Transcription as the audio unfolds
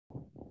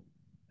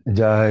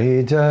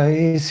Jai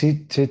Jai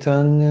Sit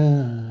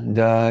Chaitanya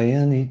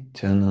Jaya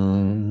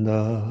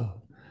Nityananda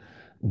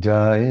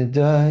Jaya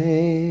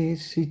Jai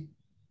Sit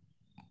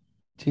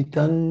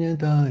Chaitanya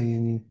Jaya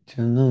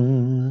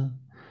Nityananda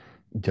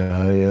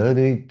Jaya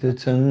Advaita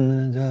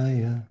Chandra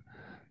Jaya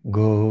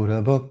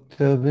Gaura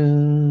Bhakta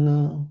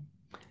Vrinda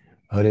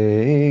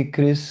Hare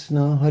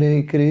Krishna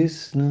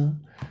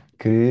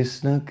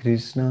Krishna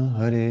Krishna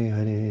Hare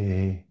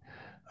Hare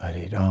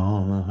Hare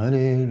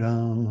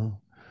Rama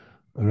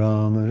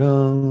Rama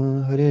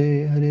Rama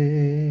Hare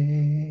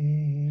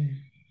Hare.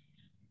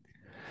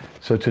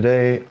 So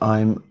today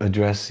I'm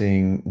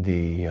addressing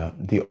the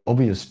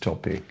obvious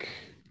topic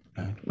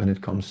when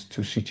it comes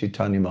to Sri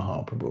Chaitanya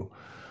Mahaprabhu.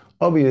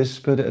 Obvious,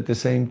 but at the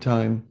same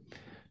time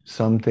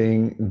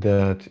something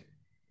that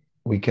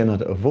we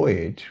cannot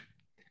avoid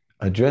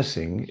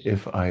addressing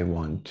if I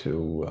want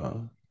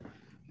to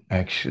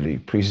actually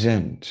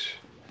present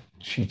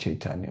Sri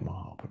Chaitanya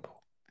Mahaprabhu.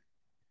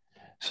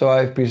 So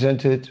I've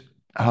presented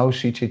how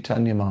Sri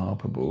Chaitanya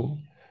Mahaprabhu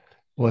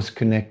was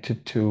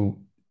connected to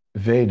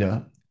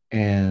Veda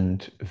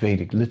and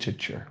Vedic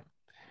literature,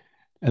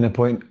 and a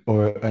point,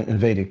 or in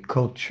Vedic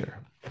culture,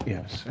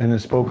 yes. And I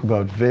spoke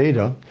about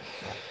Veda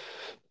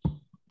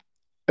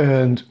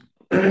and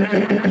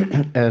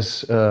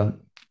as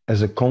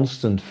a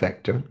constant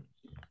factor,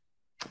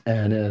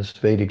 and as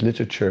Vedic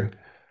literature,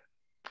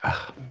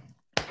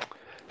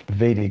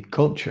 Vedic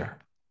culture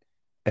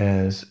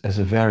as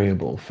a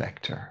variable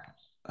factor,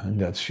 and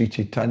that Sri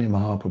Chaitanya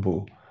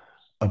Mahaprabhu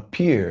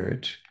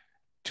appeared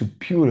to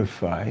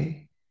purify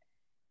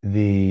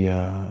the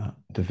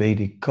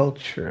Vedic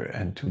culture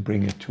and to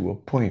bring it to a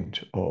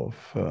point of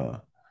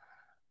to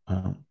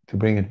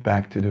bring it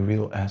back to the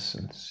real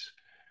essence.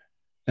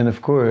 And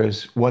of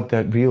course, what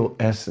that real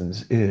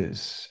essence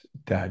is,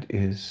 that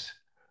is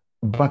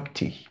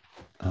bhakti.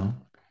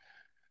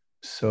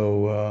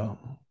 So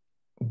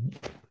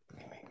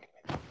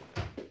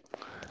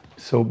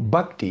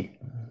bhakti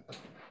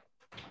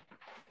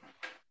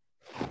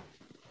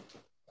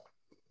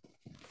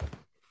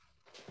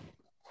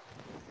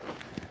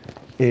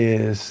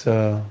is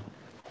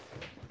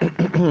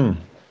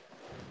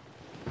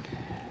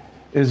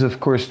is of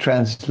course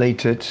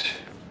translated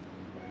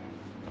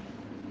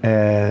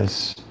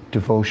as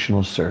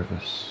devotional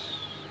service,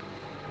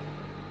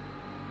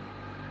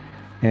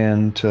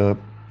 and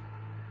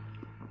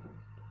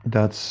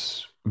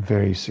that's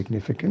very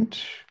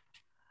significant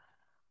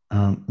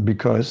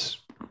because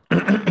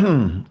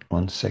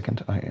one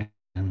second, I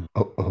am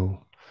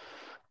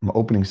I'm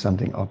opening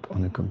something up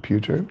on the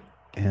computer,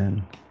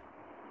 and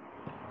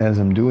as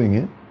I'm doing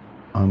it,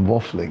 I'm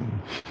waffling.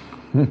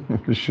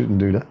 You shouldn't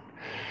do that.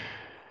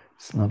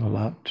 It's not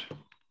allowed.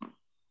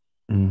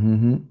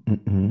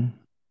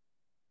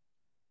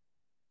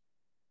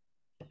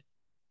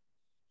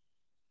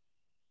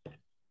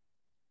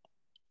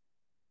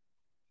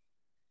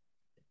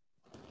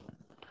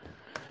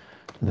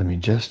 Let me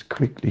just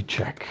quickly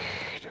check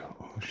the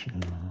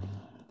ocean.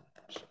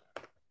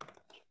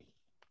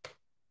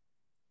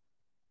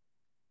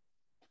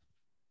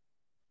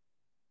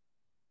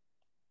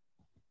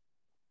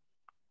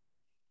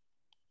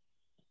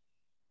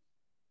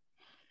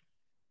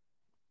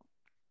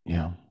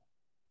 Yeah.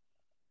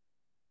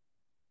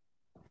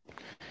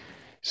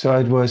 So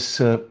it was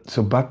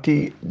so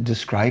bhakti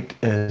described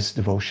as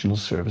devotional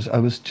service. I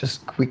was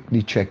just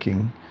quickly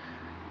checking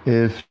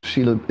if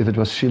it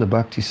was Srila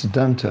Bhakti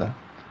Siddhanta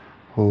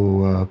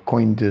who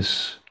coined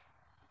this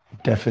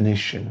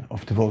definition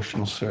of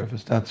devotional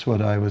service. That's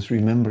what I was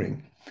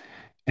remembering,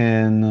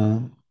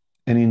 and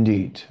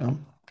indeed,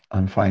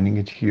 I'm finding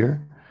it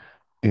here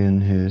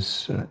in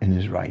his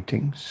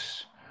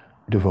writings,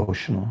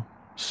 devotional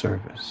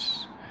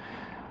service,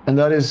 and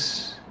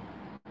that's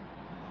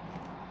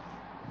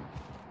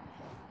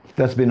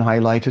been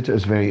highlighted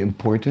as very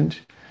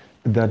important.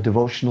 That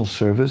devotional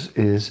service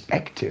is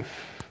active.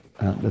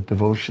 That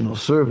devotional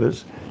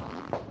service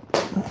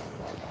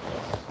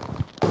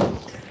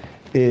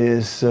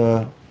is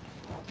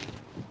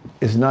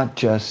not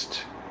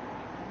just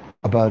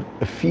about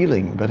a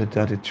feeling, but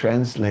that it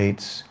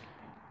translates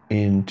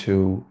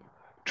into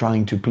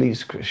trying to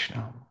please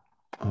Krishna.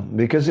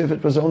 Because if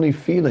it was only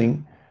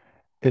feeling,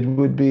 it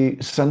would be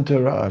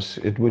santaras,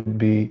 it would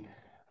be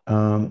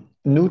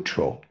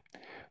neutral.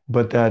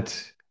 But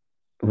that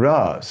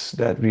ras,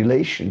 that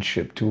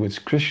relationship towards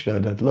Krishna,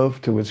 that love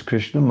towards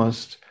Krishna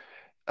must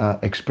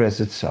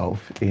express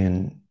itself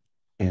in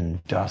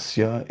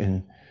dasya,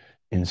 in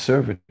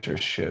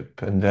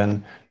servitorship, and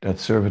then that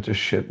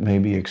servitorship may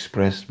be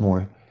expressed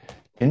more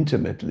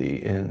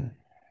intimately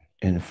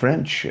in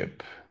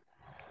friendship,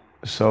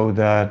 so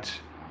that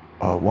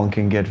one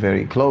can get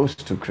very close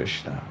to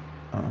Krishna.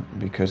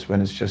 Because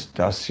when it's just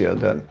dasya,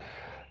 then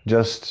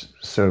just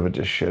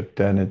servitorship,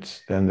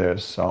 then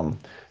there's some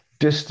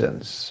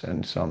distance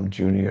and some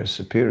junior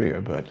superior,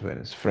 but when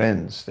it's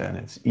friends, then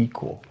it's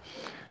equal.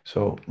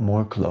 So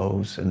more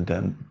close, and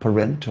then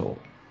parental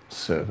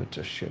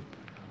servitorship,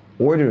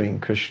 ordering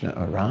Krishna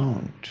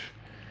around,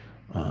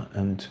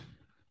 and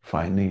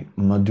finally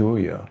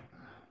Madhurya.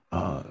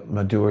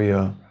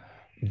 Madhurya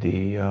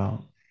the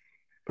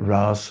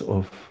ras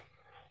of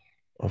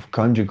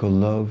conjugal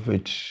love,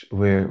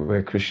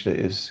 where Krishna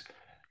is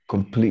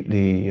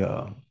completely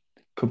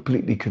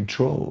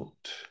controlled.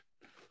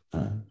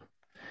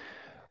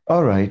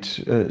 All right,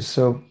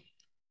 so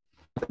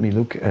let me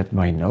look at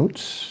my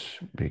notes,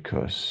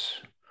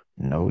 because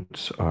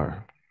notes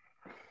are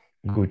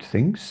good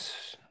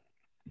things.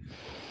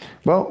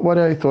 Well, what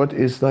I thought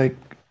is, like,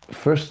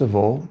 first of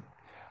all,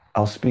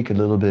 I'll speak a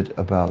little bit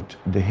about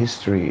the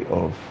history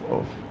of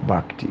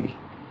bhakti.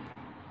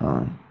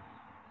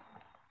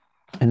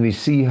 And we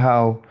see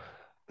how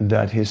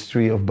that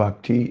history of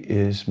bhakti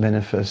is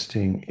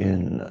manifesting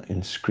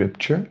in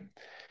scripture.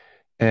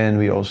 And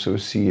we also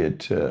see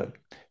it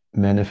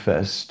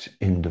manifest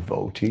in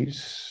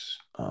devotees.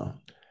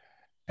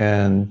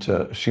 And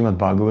Srimad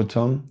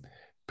Bhagavatam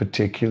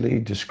particularly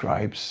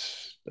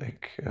describes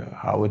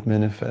how it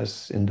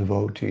manifests in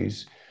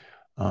devotees.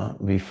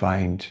 We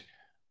find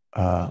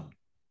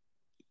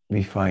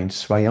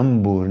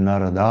Swayambur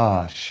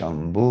Narada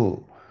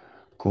Shambhu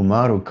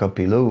Kumaru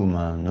Kapilo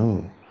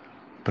Manu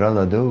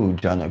Pralado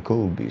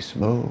Janako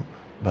Bhismo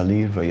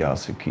Balir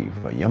Vayasaki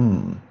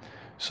Vayam.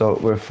 So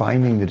we're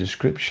finding the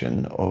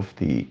description of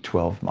the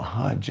 12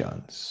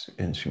 Mahajans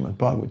in Srimad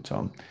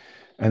Bhagavatam.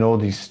 And all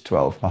these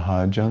 12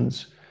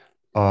 Mahajans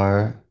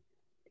are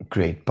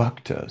great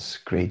bhaktas,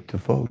 great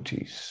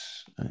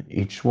devotees.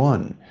 Each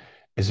one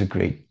is a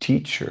great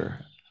teacher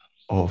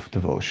of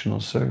devotional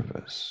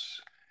service.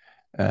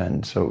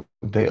 And so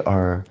they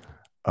are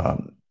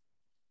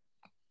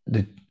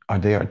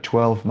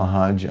 12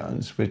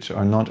 Mahajans, which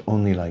are not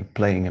only like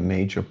playing a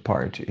major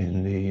part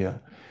in the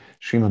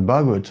Srimad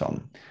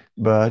Bhagavatam,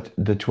 but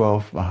the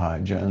 12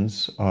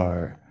 Mahajans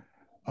are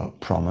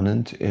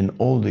prominent in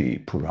all the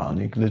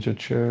Puranic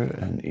literature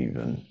and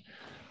even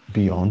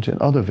beyond in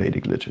other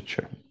Vedic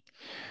literature.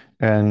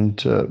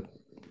 And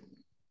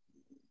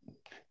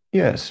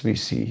yes, we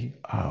see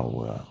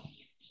how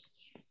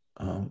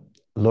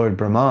Lord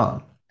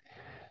Brahma,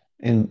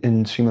 in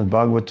Srimad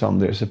Bhagavatam,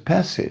 there's a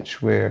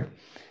passage where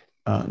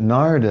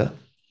Narada,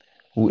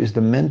 who is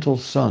the mental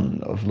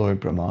son of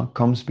Lord Brahma,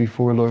 comes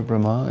before Lord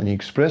Brahma, and he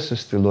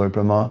expresses to Lord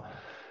Brahma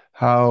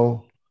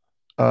how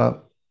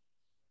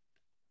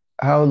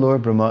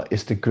Lord Brahma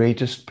is the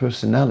greatest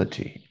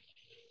personality,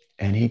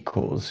 and he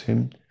calls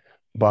him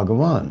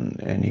Bhagavan,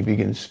 and he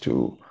begins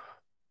to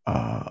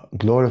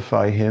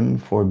glorify him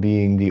for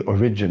being the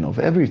origin of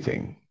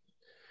everything.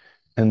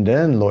 And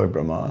then Lord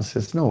Brahma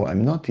says, no,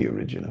 I'm not the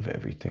origin of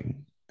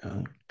everything.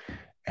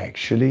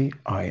 Actually,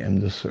 I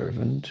am the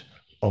servant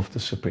of the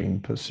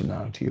Supreme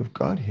Personality of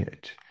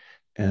Godhead.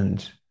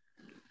 And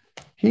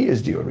he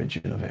is the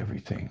origin of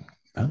everything.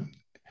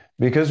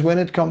 Because when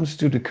it comes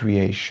to the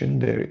creation,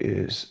 there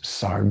is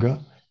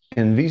Sarga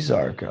and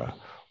Visarga,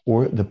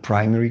 or the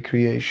primary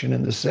creation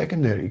and the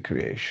secondary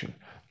creation.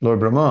 Lord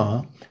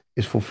Brahma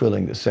is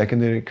fulfilling the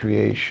secondary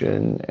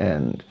creation,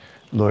 and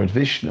Lord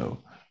Vishnu,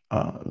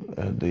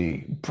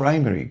 the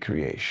primary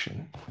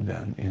creation,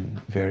 then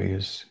in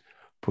various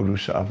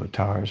Purusha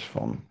avatars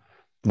from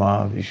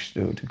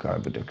Mahavishnu to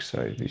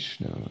Garbhodakshay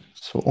Vishnu, and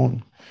so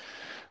on.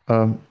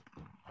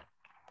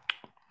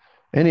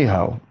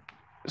 Anyhow,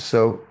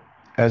 so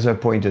as I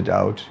pointed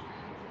out,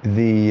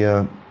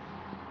 where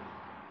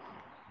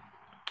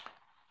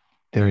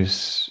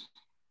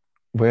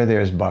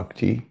there's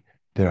bhakti,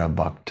 there are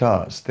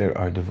bhaktas, there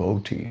are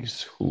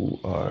devotees who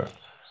are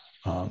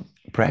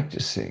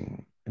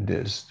practicing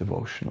this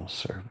devotional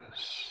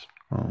service.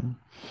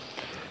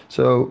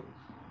 So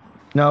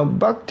now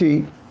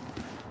bhakti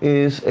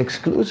is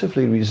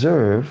exclusively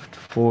reserved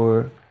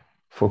for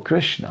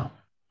Krishna.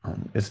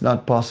 It's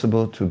not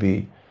possible to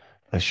be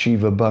a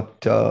Shiva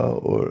Bhakta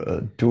or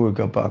a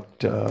Durga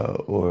Bhakta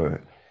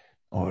or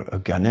a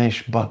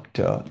Ganesh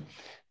Bhakta.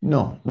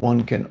 No,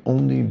 one can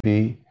only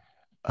be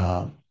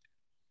a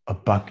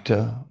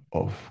Bhakta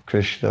of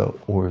Krishna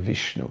or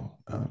Vishnu.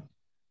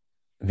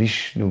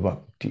 Vishnu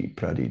Bhakti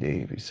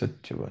Pradidevi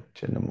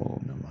Satyavati Namo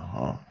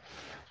Namaha.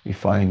 We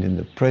find in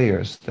the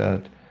prayers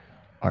that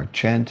are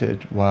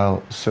chanted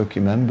while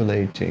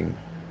circumambulating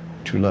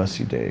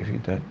Tulasi Devi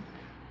that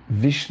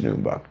Vishnu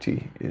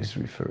Bhakti is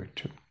referred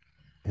to.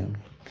 Yeah.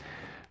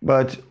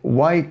 But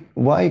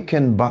why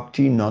can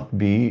bhakti not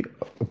be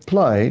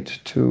applied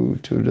to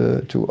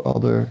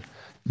other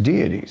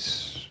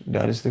deities?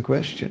 That is the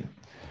question.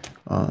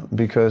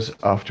 Because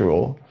after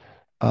all,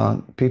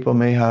 people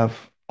may have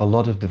a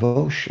lot of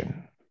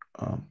devotion.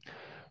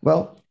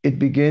 Well, it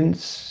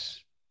begins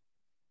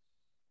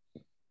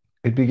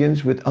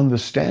with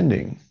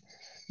understanding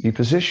the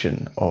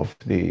position of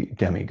the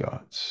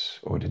demigods,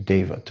 or the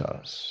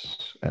devatas,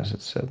 as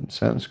it's said in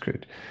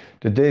Sanskrit.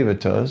 The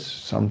devatas,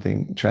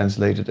 something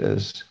translated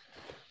as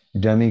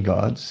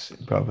demigods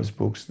in Prabhupada's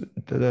books,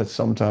 that's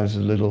sometimes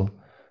a little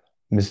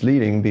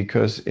misleading,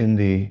 because in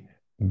the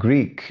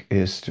Greek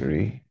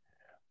history,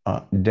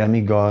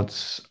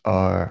 demigods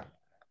are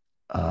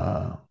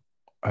a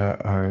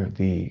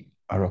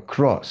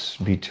cross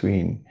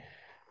between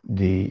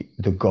the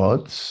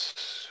gods,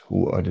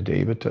 who are the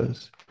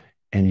devatas,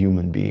 and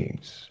human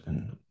beings.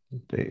 And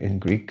in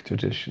Greek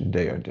tradition,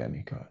 they are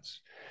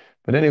demigods.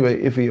 But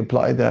anyway, if we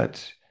apply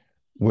that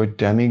word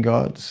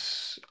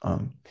demigods,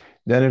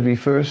 then it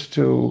refers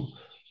to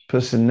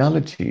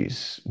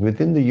personalities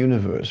within the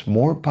universe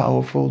more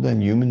powerful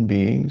than human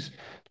beings,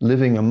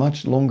 living a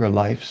much longer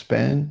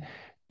lifespan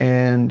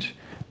and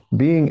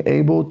being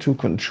able to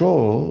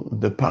control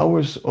the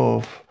powers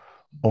of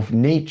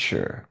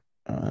nature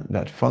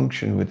that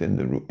function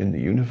within in the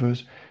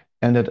universe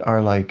and that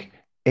are like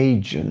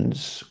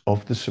agents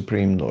of the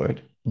Supreme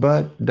Lord,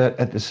 but that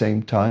at the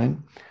same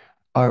time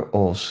are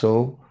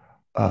also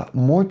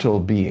mortal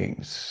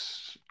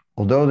beings.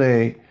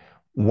 Although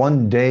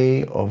one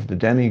day of the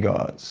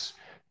demigods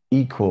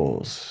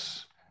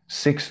equals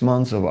 6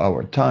 months of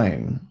our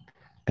time,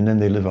 and then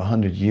they live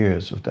 100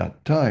 years of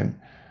that time.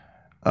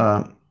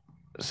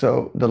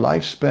 So the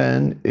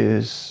lifespan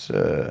is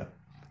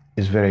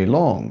very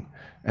long.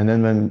 And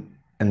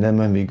then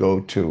when we go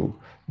to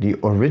the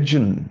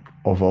origin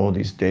of all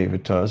these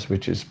devatas,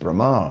 which is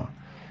Brahma,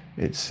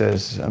 it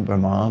says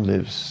Brahma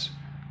lives.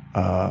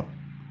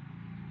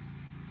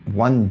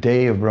 One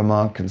day of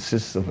Brahma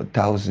consists of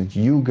 1,000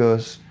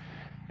 yugas,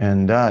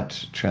 and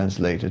that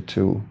translated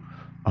to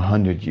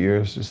 100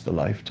 years is the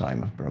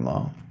lifetime of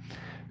Brahma.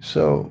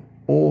 So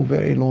all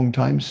very long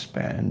time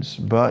spans,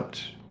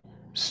 but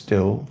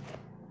still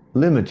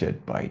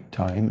limited by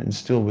time and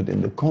still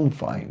within the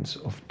confines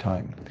of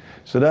time.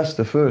 So that's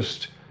the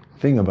first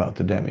thing about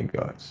the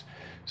demigods.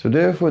 So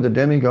therefore the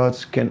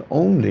demigods can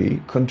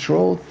only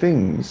control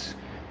things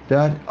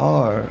that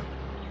are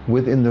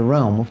within the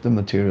realm of the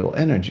material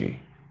energy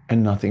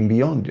and nothing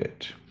beyond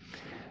it.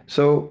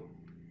 So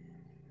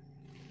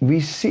we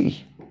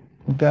see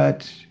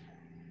that,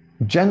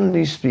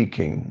 generally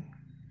speaking,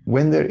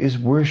 when there is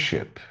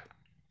worship,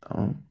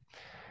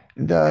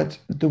 that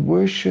the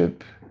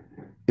worship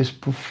is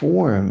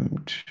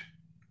performed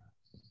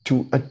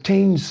to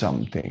attain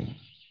something.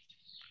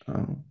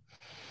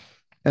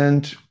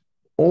 And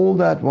all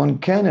that one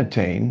can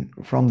attain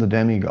from the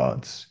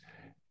demigods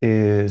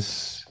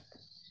is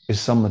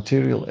some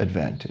material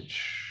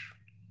advantage.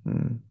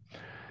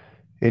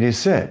 It is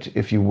said,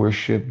 if you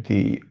worship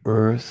the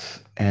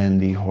earth and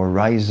the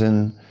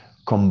horizon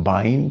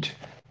combined,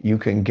 you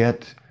can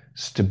get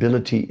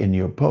stability in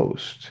your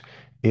post.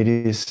 It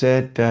is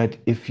said that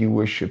if you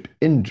worship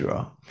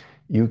Indra,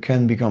 you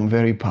can become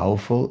very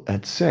powerful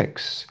at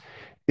sex.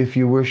 If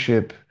you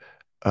worship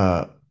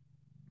the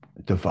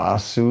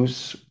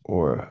Vasus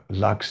or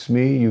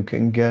Lakshmi, you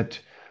can get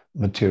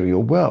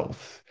material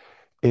wealth.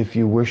 If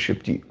you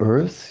worship the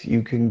earth,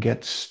 you can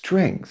get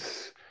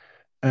strength.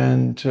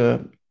 And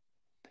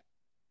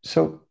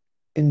so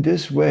in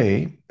this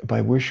way,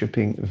 by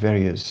worshiping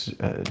various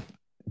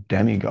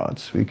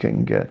demigods, we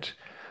can get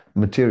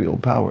material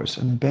powers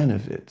and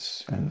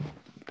benefits. And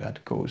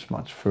that goes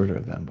much further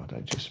than what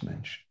I just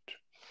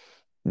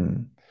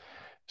mentioned.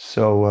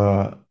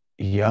 So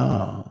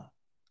yeah,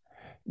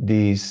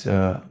 these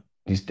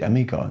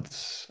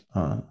demigods,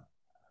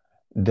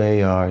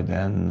 they are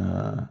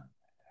then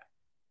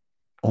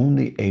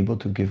only able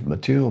to give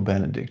material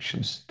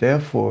benedictions.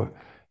 Therefore,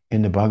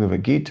 in the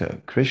Bhagavad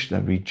Gita,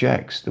 Krishna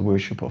rejects the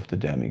worship of the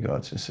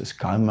demigods and says,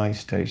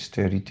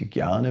 Karmaistaisteriti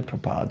jnana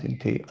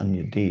prapadinte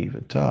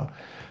anyadevata.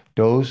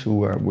 Those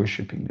who are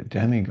worshipping the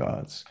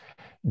demigods,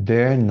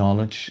 their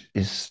knowledge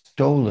is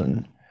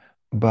stolen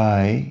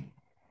by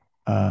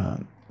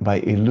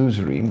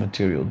illusory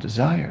material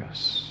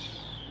desires.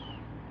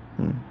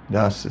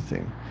 That's the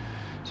thing.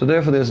 So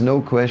therefore, there's no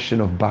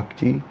question of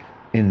bhakti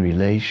in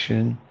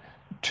relation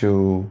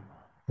to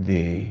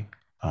the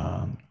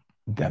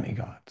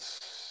demigods.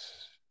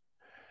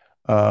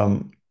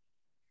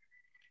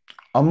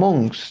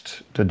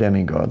 Amongst the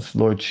demigods,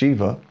 Lord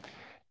Shiva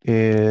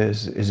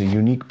is a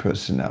unique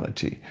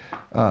personality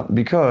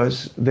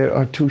because there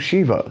are two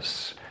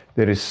Shivas.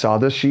 There is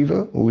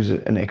Sadashiva, who is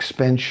an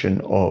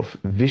expansion of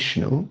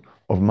Vishnu,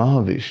 of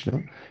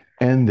Mahavishnu,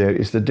 and there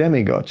is the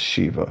demigod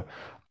Shiva.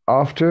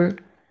 After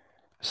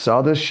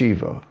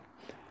Sadashiva,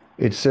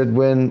 it said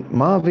when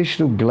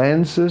Mahavishnu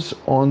glances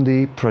on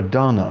the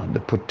pradhana, the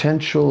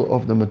potential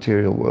of the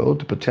material world,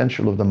 the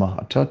potential of the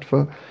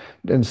Mahatattva,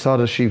 then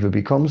Sadashiva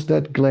becomes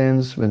that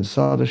glance. When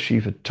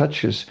Sadashiva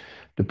touches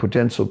the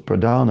potential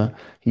pradhana,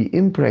 he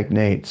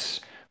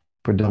impregnates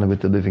pradhana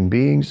with the living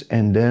beings,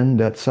 and then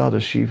that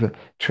Sadashiva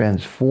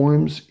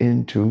transforms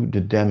into the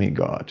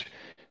demigod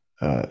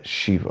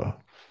Shiva,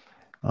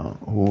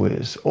 who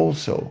is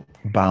also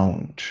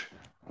bound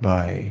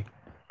by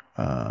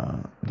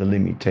the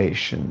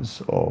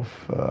limitations of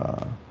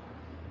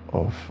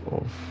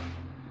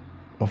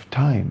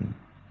time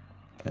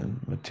and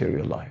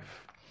material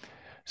life.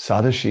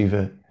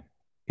 Sadashiva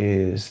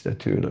is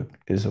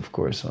of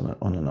course on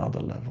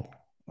another level.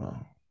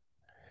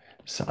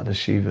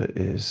 Sadashiva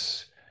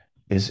is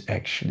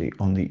actually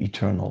on the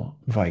eternal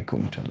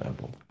Vaikuntha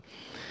level.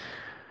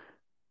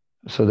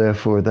 So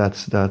therefore,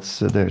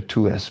 there are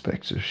two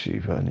aspects of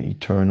Shiva: an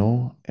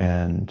eternal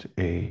and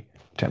a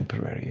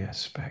temporary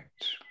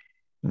aspect.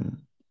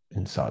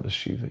 In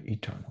Sadashiva,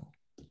 eternal.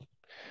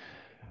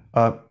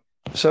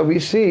 So we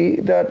see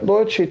that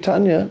Lord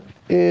Chaitanya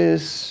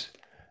is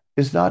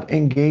not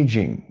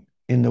engaging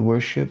in the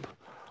worship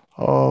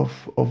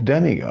of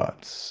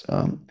demigods.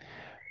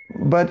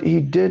 But he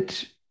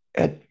did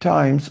at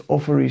times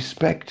offer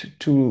respect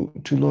to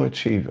Lord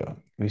Shiva.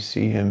 We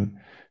see him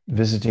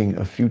visiting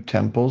a few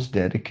temples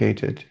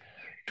dedicated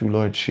to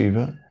Lord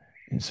Shiva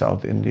in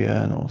South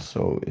India and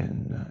also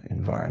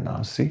in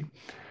Varanasi.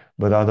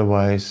 But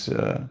otherwise,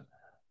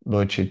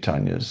 Lord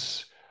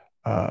Chaitanya's,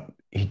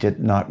 he did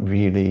not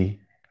really,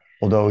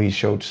 although he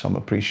showed some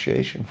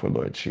appreciation for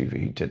Lord Shiva,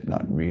 he did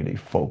not really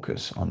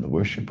focus on the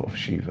worship of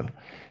Shiva.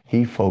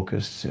 He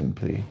focused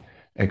simply,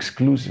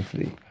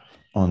 exclusively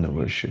on the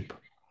worship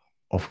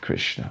of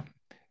Krishna.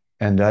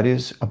 And that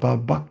is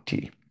about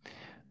bhakti.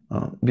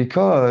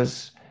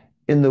 Because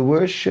in the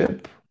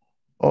worship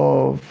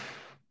of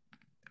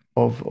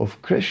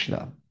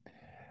Krishna,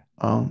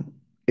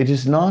 it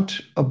is not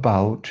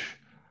about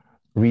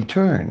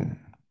return.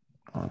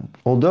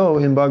 Although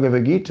in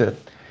Bhagavad Gita,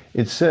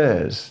 it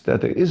says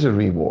that there is a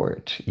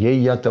reward.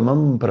 Ye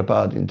yatamam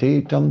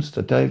prapadinte tam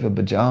stataiva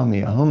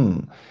bhajami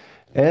aham.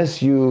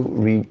 As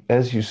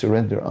you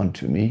surrender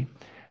unto me,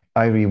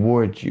 I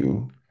reward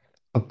you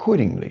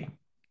accordingly.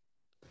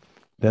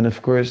 Then,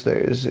 of course, there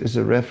is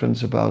a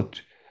reference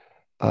about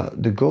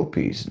the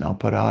gopis, now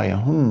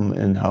parayaham,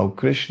 and how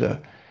Krishna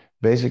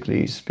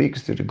basically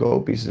speaks to the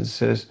gopis and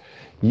says,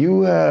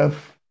 you have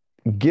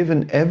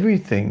given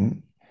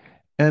everything,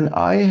 and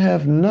I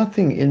have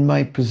nothing in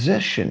my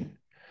possession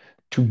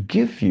to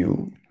give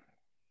you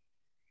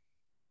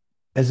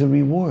as a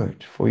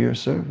reward for your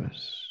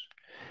service.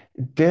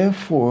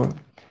 Therefore,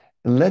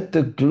 let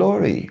the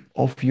glory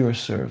of your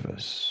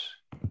service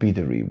be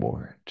the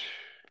reward.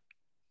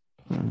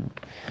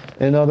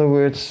 In other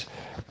words,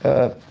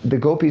 the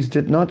gopis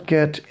did not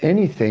get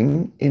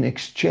anything in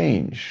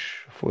exchange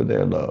for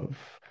their love.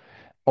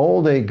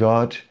 All they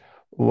got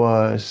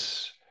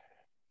was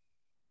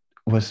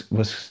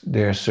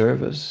their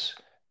service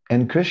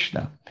and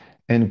Krishna.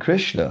 And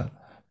Krishna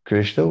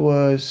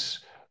was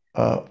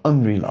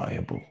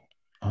unreliable,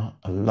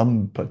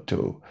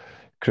 alampato.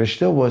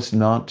 Krishna was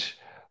not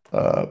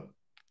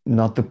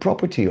the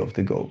property of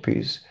the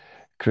gopis.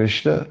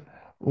 Krishna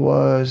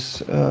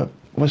was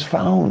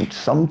found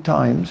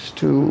sometimes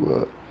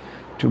to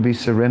be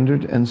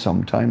surrendered and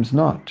sometimes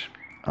not.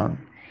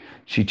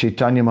 Sri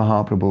Chaitanya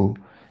Mahaprabhu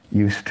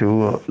used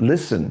to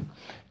listen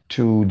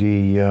to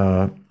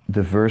the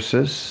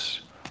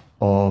verses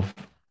of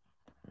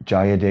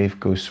Jayadev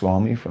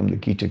Goswami from the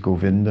Gita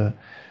Govinda,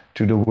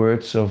 to the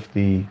words of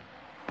the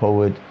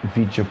poet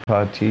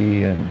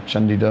Vidyapati and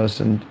Chandidas,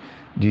 and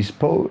these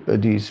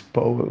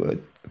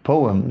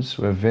poems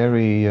were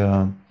very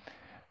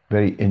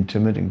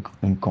intimate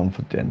and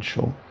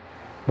confidential.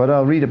 But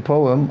I'll read a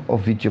poem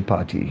of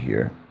Vidyapati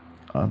here.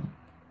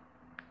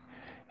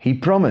 He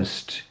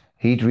promised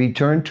he'd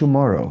return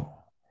tomorrow,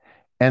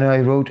 and I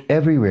wrote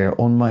everywhere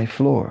on my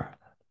floor,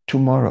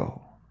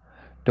 tomorrow.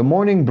 The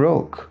morning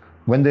broke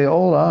when they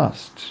all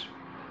asked,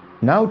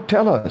 now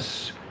tell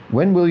us,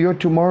 when will your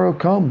tomorrow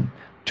come?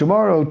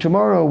 Tomorrow,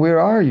 tomorrow, where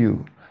are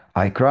you?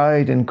 I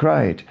cried and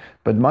cried,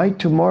 but my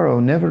tomorrow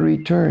never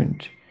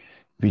returned.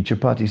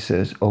 Vidyapati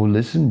says, oh,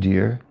 listen,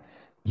 dear,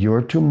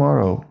 your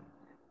tomorrow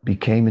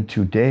became a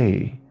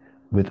today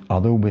with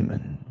other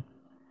women.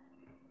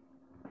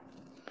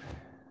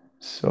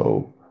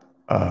 So,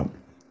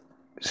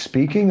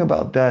 speaking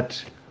about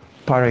that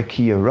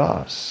Parakiya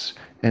Ras,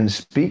 and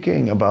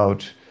speaking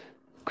about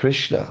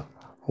Krishna,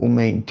 who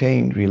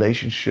maintained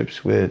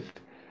relationships with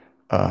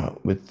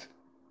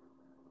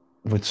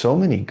so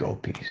many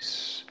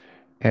gopis,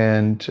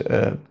 and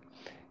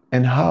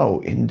how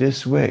in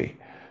this way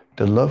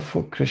the love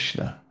for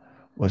Krishna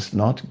was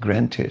not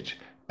granted.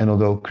 And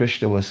although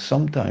Krishna was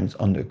sometimes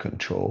under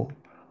control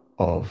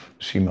of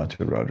Srimati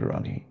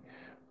Radharani,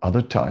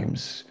 other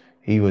times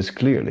he was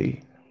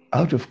clearly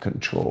out of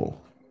control,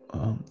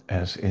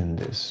 as in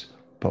this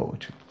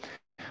poetry.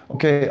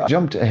 Okay, I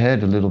jumped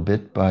ahead a little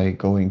bit by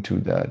going to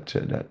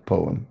that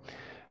poem,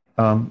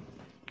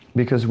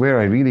 because where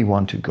I really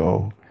want to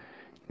go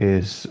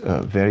is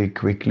very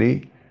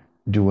quickly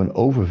do an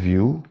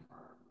overview.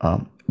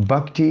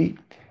 Bhakti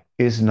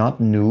is not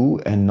new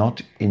and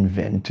not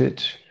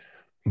invented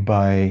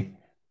by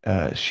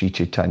Sri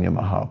Chaitanya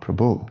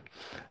Mahaprabhu.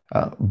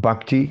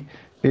 Bhakti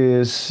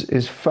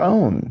is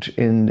found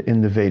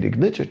in the Vedic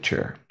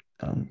literature.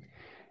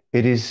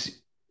 It is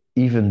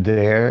even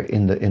there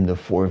in the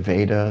four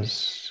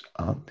Vedas.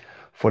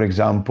 For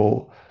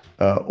example,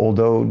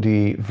 although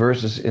the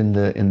verses in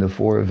the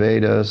four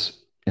Vedas,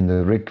 in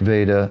the Rig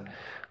Veda,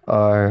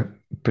 are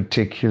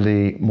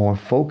particularly more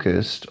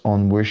focused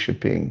on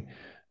worshiping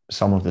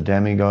some of the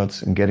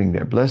demigods and getting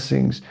their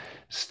blessings,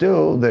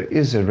 still there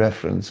is a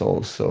reference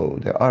also.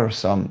 There are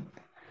some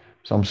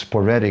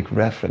sporadic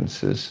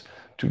references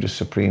to the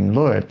Supreme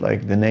Lord,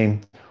 like the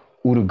name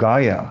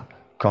Urugaya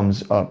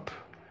comes up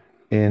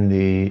in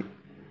the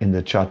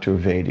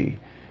Chaturvedi,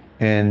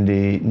 and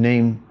the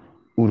name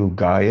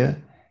Urugaya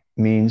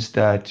means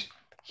that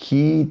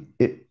he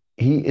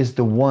is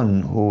the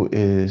one who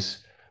is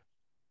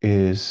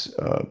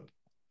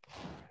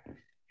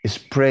is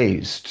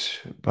praised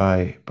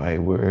by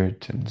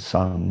word and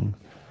song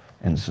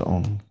and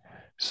song.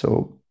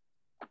 So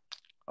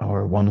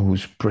our one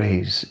whose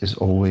praise is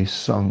always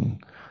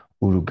sung,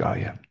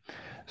 Urugaya.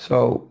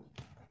 So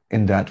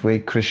in that way,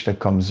 Krishna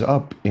comes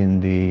up in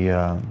the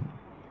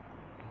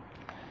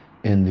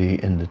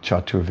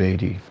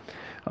Chaturvedi.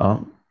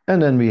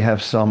 And then we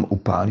have some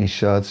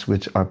Upanishads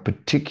which are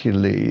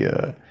particularly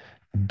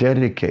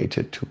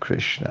dedicated to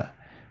Krishna.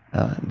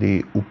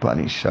 The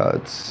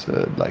Upanishads,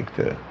 like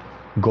the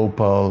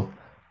Gopal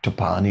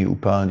Tapani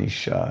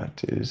Upanishad,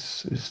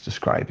 is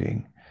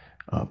describing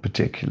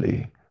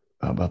particularly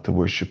about the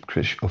worship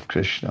of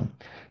Krishna.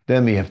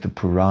 Then we have the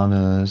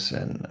Puranas,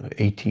 and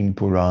 18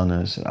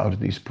 Puranas, and out of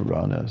these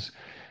Puranas,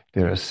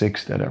 there are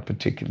 6 that are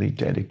particularly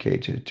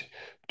dedicated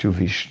to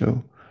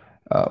Vishnu.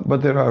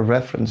 But there are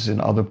references in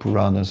other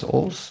Puranas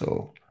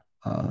also,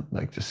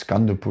 like the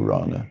Skanda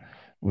Purana,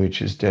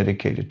 which is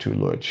dedicated to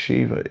Lord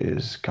Shiva,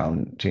 is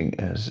counting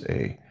as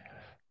a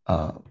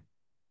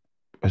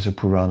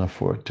Purana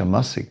for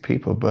Tamasic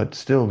people, but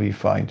still we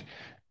find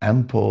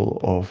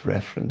ample of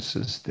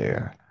references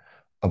there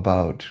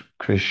about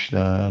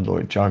Krishna,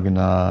 Lord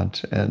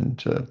Jagannath,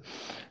 and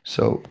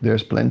so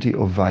there's plenty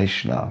of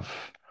Vaishnav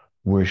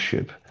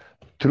worship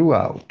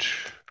throughout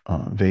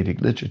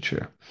Vedic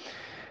literature.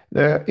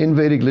 In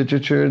Vedic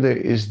literature, there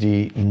is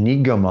the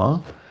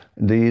Nigama,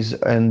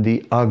 and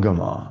the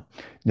Agama.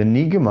 The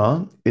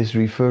Nigama is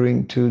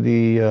referring to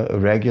the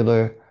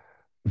regular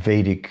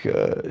Vedic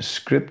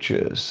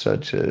scriptures,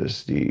 such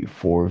as the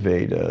 4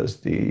 Vedas,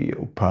 the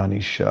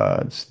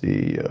Upanishads,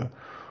 the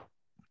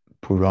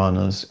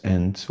Puranas,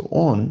 and so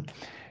on.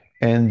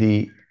 And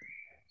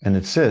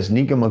it says,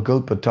 Nigama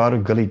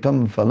Gulpatar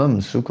Galitam Phalam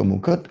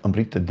Sukhamukat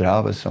Amrita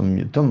Drava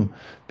Samyutam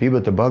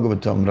Pibata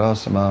Bhagavatam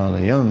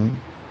Rasamalayam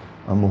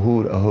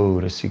Amuhur Aho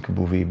Rasika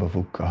Bhuvi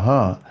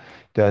Bhavukaha.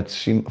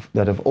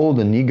 That of all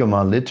the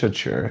Nigama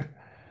literature,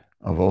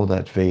 of all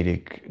that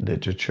Vedic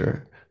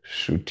literature,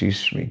 Shruti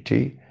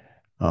Smriti,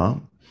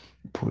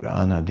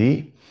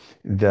 Puranadi,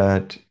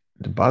 that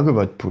the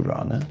Bhagavad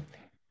Purana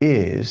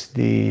is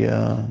the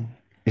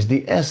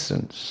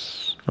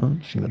essence.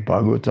 Srimad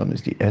Bhagavatam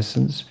is the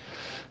essence.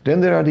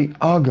 Then there are the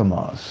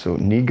Agamas, so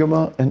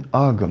Nigama and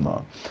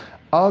Agama.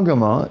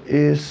 Agama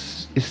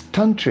is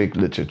tantric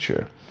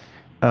literature.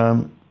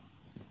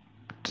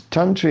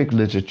 Tantric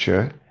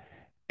literature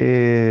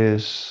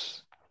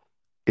is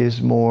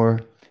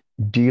more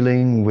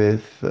dealing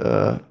with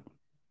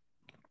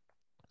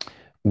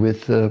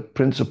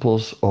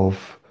principles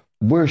of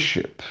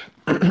worship.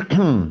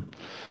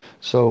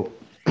 So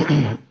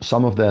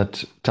some of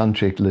that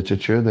tantric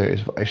literature, there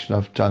is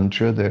Vaishnav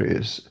Tantra, there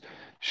is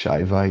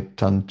Shaivite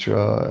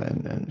Tantra,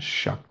 and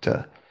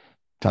Shakta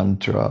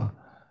Tantra.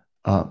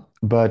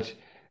 But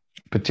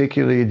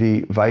particularly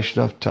the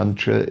Vaishnav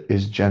Tantra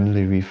is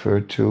generally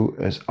referred to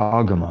as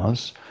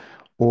Agamas,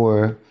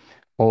 or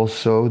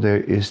also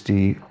there is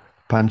the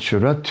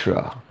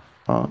Pancharatra.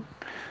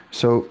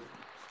 So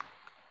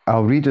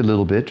I'll read a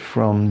little bit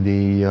from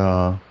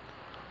the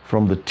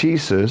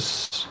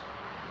thesis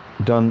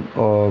done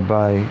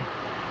by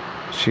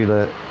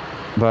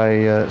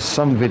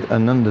Samvid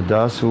Ananda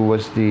Das, who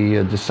was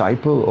the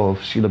disciple of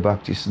Srila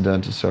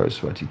Bhaktisiddhanta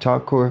Saraswati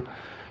Thakur,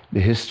 the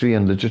history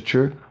and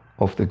literature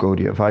of the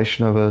Gaudiya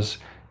Vaishnavas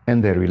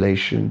and their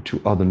relation to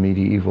other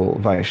medieval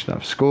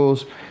Vaishnav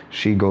schools,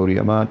 Sri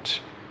Gaudiya Math,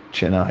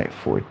 Chennai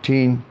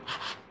 14.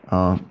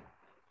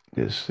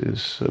 This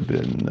has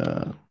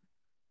been,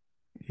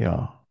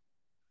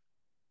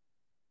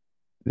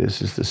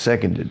 this is the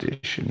 2nd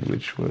edition,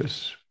 which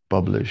was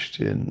published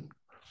in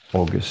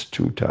August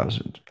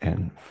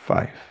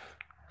 2005.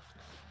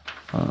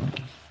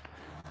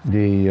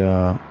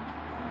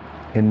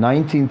 In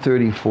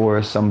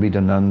 1934,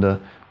 Samvidananda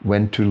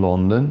went to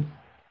London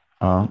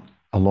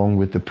along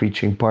with the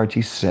preaching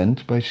party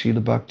sent by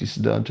Srila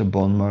Bhaktisiddhanta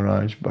Bon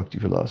Maharaj,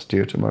 Bhaktivilas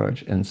Tirtha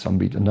Maharaj, and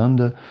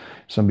Samvidananda.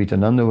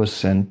 Samvidananda was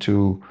sent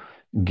to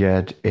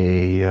get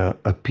a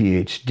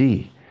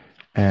PhD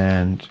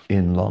and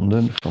in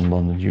London, from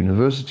London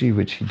University,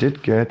 which he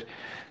did get,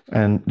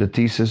 and the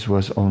thesis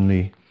was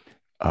only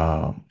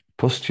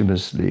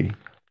posthumously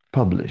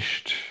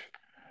published.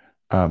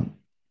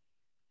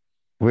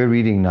 We're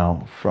reading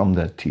now from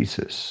that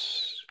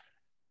thesis,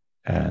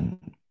 and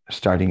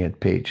starting at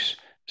page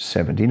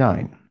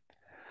 79.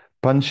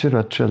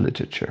 Pancharatra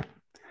literature.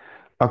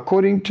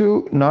 According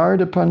to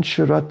Narada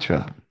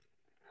Pancharatra,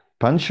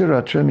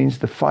 Pancharatra means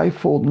the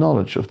 5-fold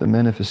knowledge of the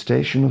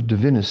manifestation of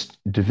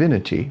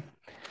divinity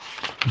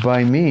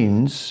by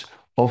means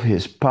of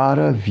his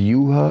para,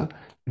 vyuha,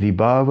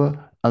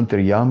 vibhava,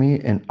 antaryami,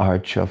 and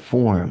archa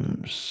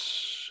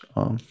forms.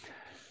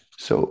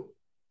 So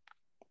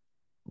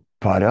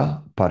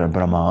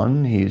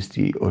Brahman, he is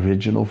the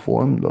original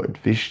form, Lord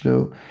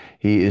Vishnu.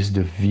 He is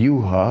the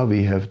Vyuha.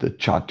 We have the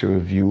Chatur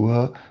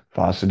Vyuha,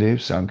 Vasudeva,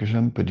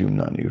 Sankarshan,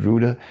 Padumna,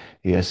 Niruddha.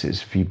 He has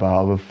his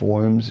Vibhava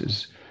forms,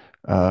 his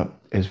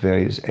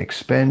various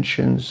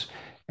expansions,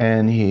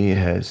 and he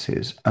has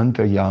his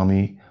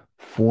Antaryami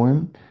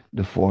form,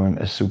 the form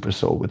as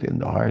supersoul within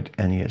the heart,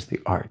 and he has the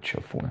arch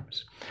of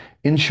forms.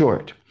 In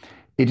short,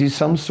 it is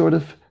some sort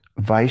of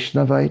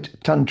Vaishnavite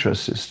Tantra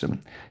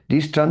system.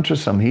 These Tantra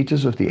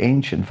Samhitas of the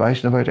ancient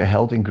Vaishnavite are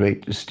held in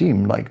great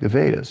esteem, like the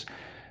Vedas.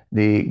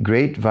 The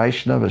great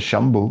Vaishnava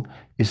Shambhu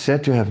is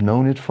said to have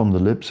known it from the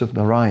lips of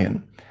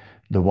Narayan,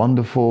 the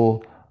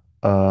wonderful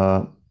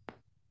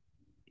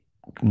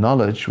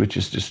knowledge which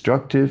is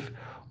destructive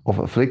of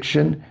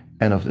affliction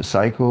and of the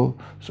cycles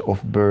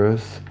of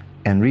birth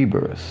and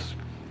rebirth.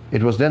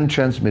 It was then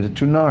transmitted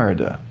to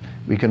Narada.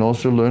 We can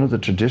also learn of the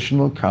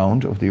traditional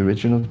account of the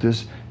origin of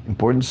this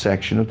important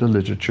section of the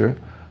literature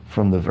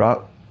from the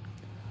Vraha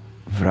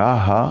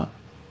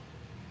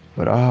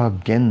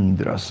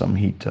Gendra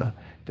Samhita,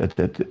 that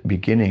at the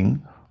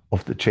beginning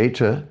of the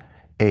Treta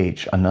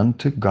age,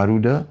 Ananta,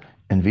 Garuda,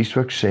 and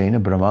Vishwaksena,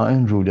 Brahma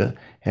and Ruda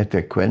had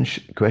their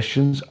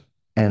questions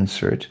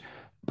answered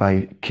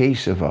by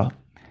Kesava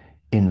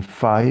in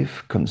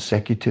 5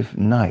 consecutive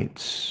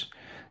nights.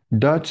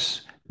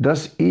 Thus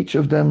each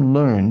of them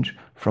learned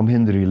from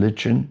him the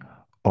religion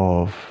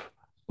of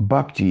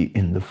bhakti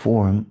in the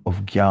form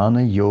of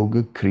jnana,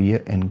 yoga,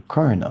 kriya, and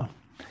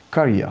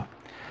karya.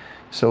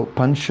 So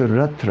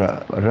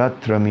Pancharatra,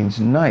 ratra means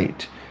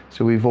night.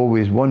 So we've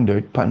always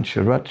wondered,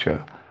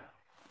 Pancharatra,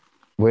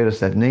 where does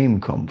that name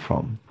come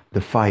from?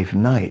 The 5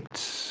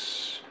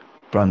 nights,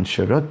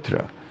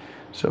 Pancharatra.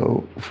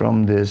 So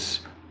from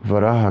this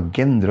Varaha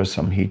Gendra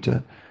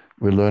Samhita,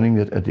 we're learning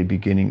that at the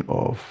beginning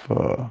of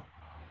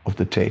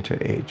the Treta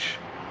age,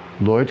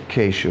 Lord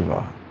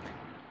Keshava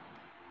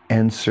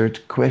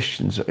answered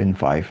questions in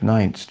 5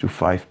 nights to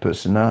 5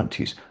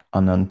 personalities,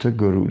 Ananta,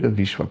 Garuda,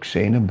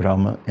 Vishwaksena,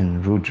 Brahma,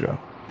 and Rudra.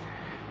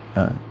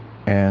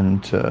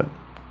 And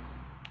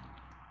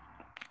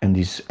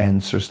these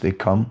answers, they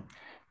come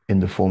in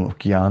the form of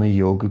jnana,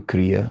 yoga,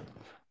 kriya,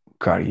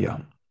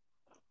 karya.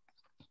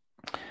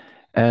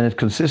 And it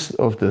consists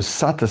of the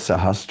Sata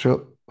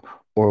Sahasra,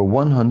 or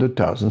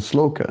 100,000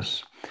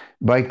 slokas.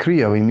 By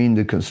kriya, we mean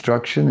the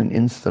construction and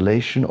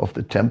installation of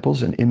the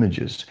temples and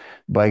images.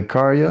 By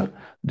karya,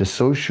 the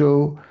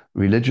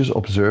socio-religious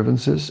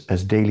observances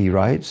as daily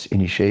rites,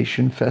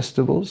 initiation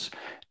festivals,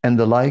 and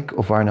the like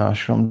of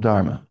Varnashram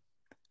Dharma.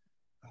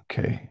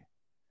 Okay.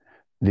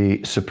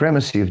 The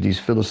supremacy of these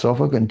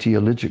philosophical and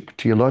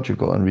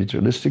theological and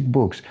ritualistic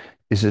books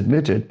is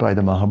admitted by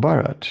the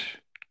Mahabharata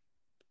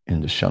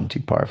in the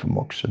Shanti Parva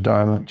Moksha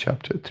Dharma,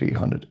 chapter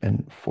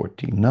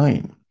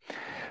 349.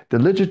 The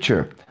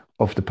literature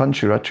of the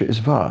Pancharatra is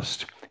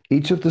vast.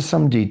 Each of the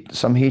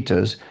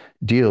Samhitas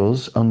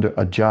deals under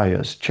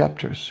Ajayas,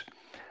 chapters,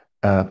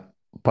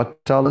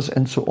 Patalas,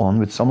 and so on,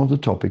 with some of the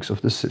topics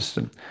of the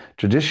system.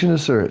 Tradition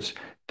asserts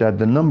that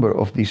the number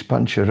of these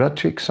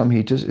Pancharatric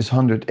Samhitas is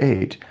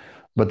 108,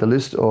 but the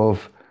list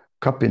of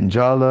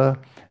Kapinjala,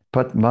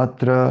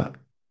 Patmatra,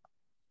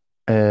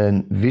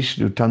 and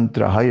Vishnu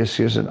Tantra,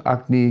 Hayashirs, and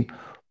Agni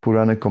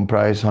Purana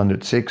comprise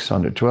 106,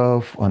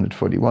 112,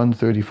 141,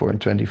 34,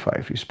 and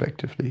 25,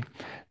 respectively.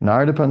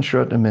 Narada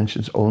Pancharatra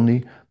mentions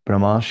only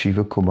Brahma,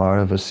 Shiva,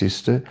 Kumara,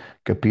 Vasista,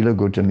 Kapila,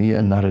 Gautamiya,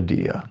 and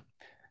Naradiya.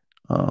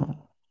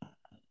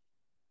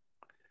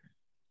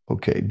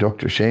 Okay,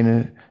 Dr.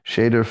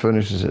 Shader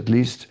furnishes at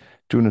least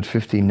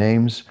 250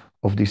 names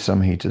of these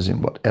Samhitas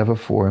in whatever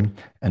form,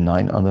 and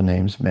 9 other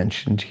names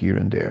mentioned here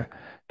and there.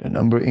 The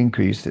number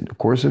increased in the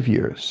course of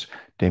years.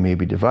 They may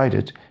be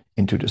divided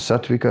into the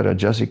Sattvika,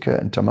 Rajasika,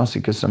 and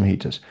Tamasika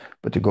Samhitas,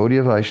 but the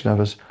Gaudiya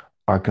Vaishnavas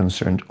are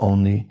concerned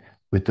only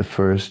with the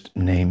first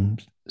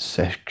named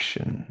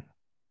section,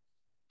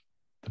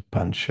 the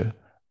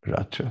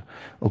Pancharatra.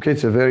 Okay,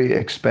 it's a very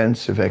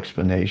expensive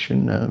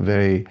explanation,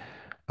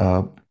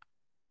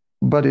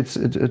 but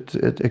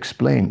it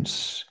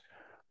explains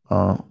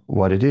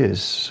what it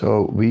is.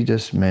 So we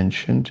just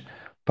mentioned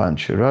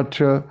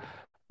Pancharatra.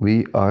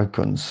 We are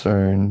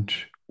concerned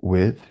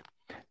with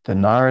the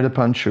Narada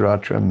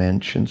Pancharatra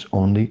mentions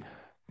only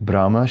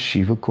Brahma,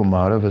 Shiva,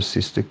 Kumara,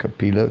 Vasista,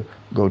 Kapila,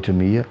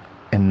 Gautamiya,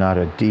 and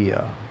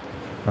Naradiya.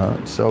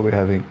 So we're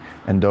having,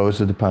 and those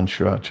are the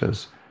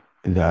Pancharatras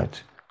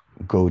that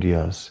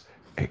Gaudiyas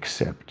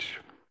accept.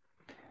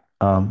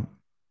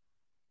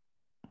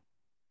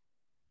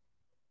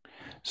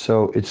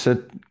 So it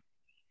said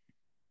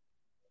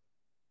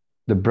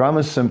the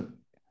Brahma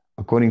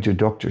according to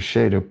Dr.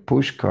 Shader,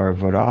 Pushkar,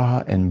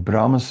 Varaha, and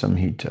Brahma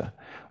Samhita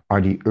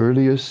are the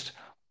earliest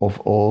of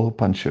all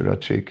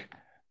Pancharatric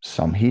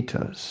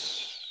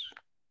Samhitas.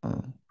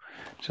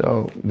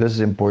 So this is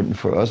important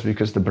for us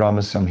because the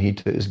Brahma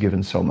Samhita is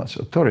given so much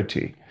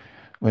authority.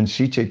 When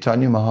Sri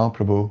Chaitanya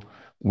Mahaprabhu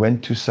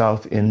went to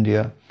South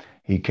India,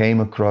 he came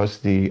across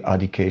the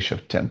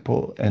Adikeshav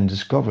temple and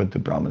discovered the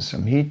Brahma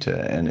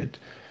Samhita,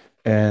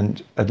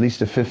 and at least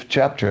the 5th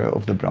chapter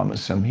of the Brahma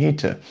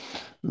Samhita.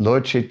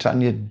 Lord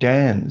Chaitanya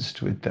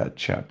danced with that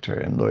chapter,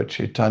 and Lord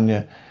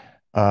Chaitanya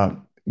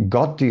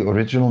got the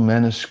original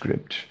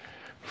manuscript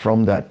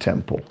from that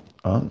temple.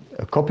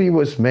 A copy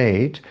was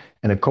made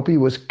and a copy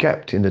was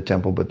kept in the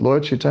temple, but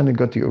Lord Chaitanya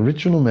got the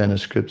original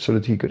manuscript so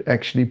that he could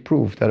actually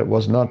prove that it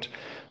was not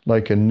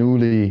like a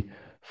newly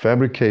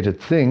fabricated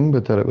thing,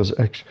 but that it was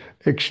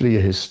actually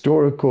a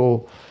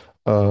historical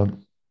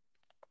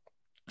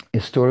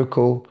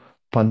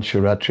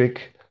Pancharatric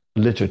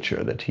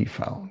literature that he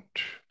found.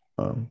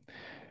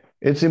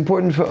 It's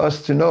important for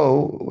us to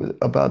know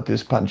about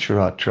this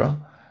Pancharatra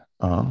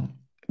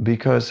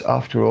because,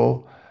 after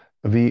all,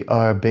 we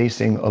are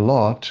basing a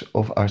lot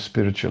of our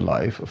spiritual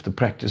life, of the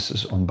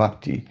practices on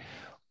bhakti,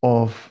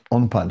 on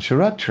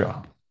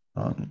Pancharatra.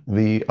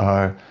 We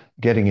are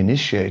getting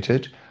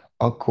initiated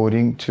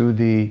according to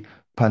the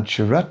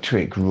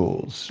Pancharatric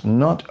rules,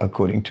 not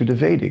according to the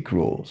Vedic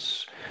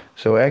rules.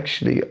 So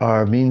actually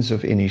our means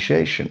of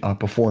initiation are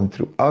performed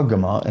through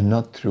Agama and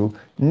not through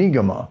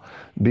Nigama,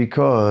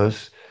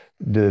 because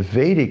the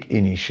Vedic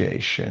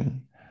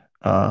initiation,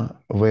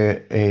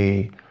 where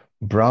a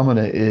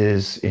Brahmana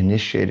is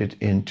initiated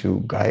into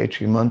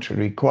Gayatri Mantra,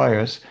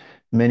 requires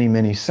many,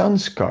 many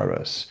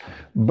sanskaras.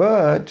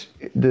 But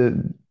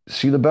the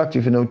Srila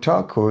Bhaktivinoda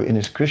Thakur in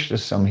his Krishna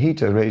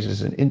Samhita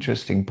raises an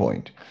interesting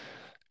point.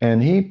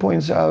 And he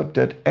points out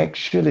that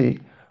actually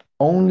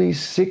only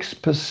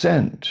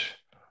 6%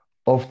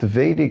 of the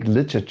Vedic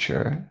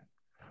literature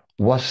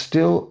was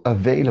still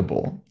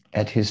available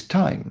at his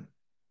time.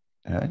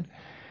 Right?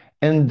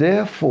 And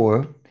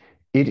therefore,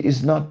 it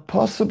is not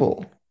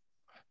possible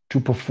to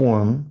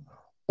perform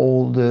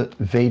all the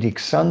Vedic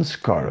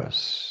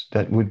sanskaras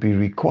that would be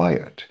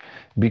required,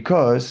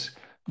 because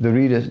the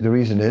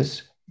reason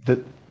is that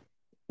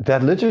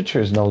that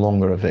literature is no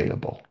longer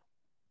available.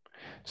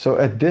 So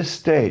at this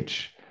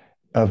stage,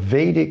 a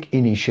Vedic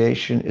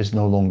initiation is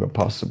no longer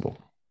possible,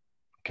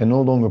 can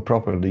no longer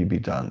properly be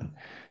done.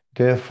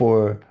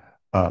 Therefore,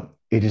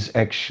 it is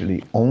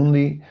actually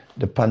only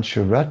the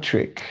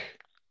Pancharatric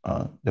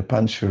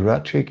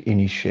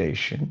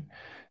initiation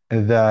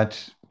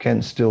that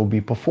can still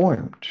be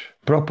performed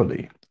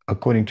properly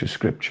according to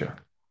scripture,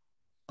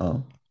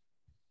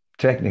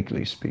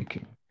 technically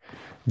speaking.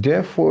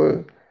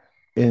 Therefore,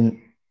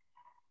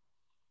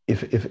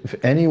 if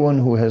anyone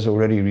who has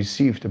already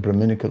received a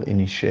Brahminical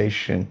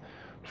initiation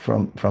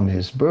from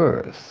his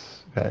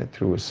birth,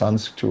 through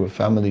a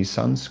family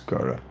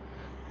sanskara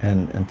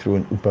and through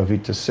an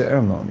upavita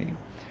ceremony,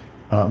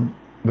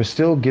 we're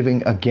still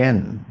giving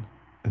again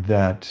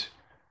that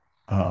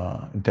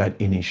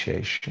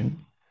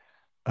initiation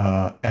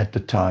at the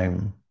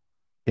time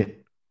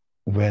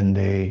when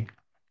they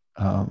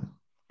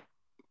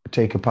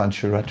take a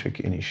Pancharatric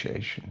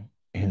initiation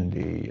in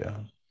the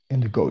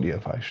Gaudiya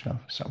Vaishnava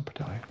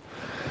Sampradaya.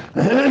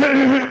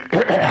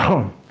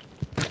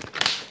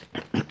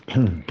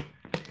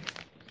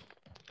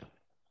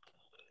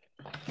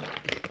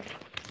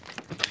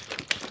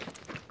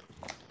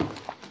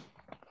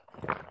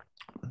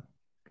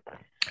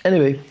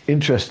 Anyway,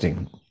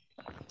 interesting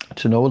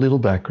to know a little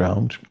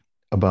background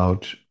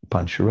about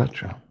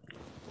Pancharatra.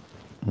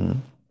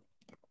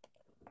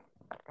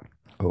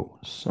 Oh,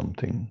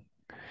 something.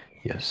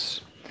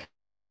 Yes.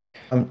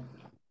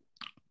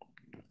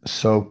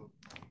 So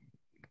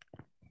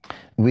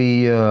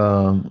we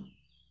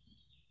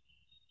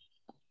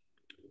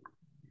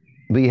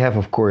have,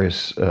 of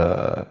course,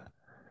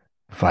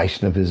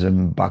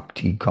 Vaishnavism,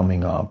 Bhakti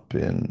coming up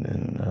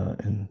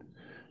in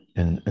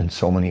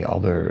so many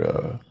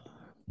other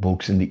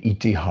books in the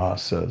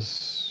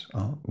Itihasas,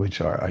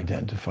 which are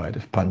identified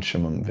as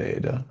Panchamam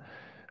Veda,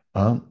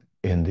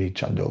 in the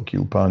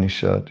Chandogya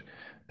Upanishad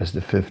as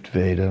the fifth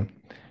Veda,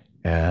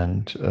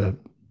 and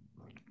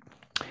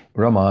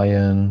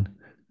Ramayana,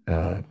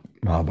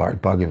 Mahabharata,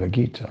 Bhagavad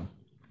Gita.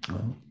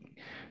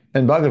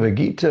 And Bhagavad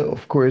Gita,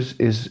 of course,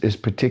 is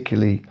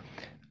particularly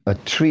a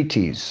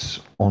treatise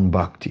on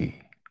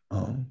bhakti.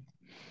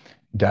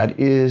 That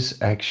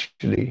is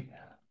actually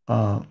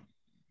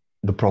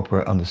the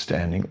proper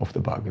understanding of the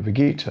Bhagavad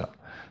Gita.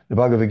 The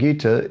Bhagavad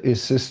Gita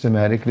is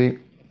systematically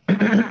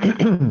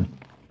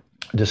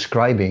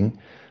describing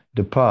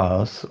the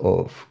path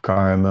of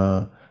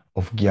karma,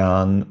 of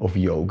jnana, of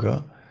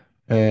yoga,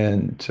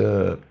 and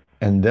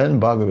then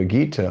Bhagavad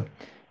Gita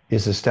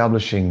is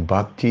establishing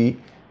bhakti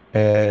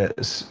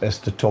as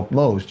the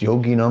topmost.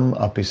 Yoginam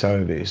api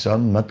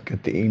sarvesam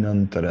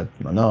matkatinam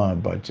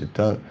taratmana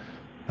bhajate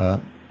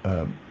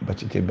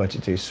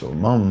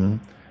somam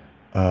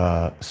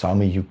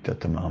samyukta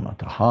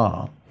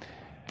tamamataha.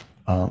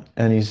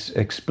 And he's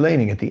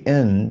explaining at the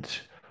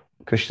end,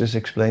 Krishna's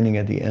explaining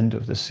at the end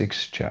of the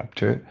 6th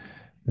chapter,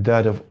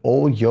 that of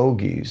all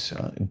yogis,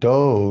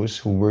 those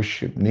who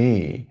worship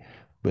me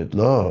with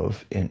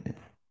love in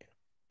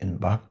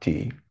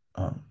bhakti,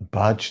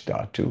 bhaj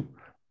dhatu,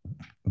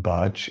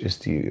 bhaj is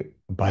the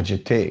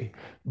bhajate,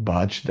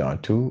 bhaj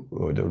dhatu,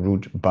 or the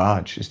root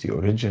bhaj is the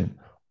origin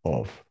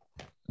of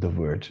the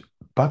word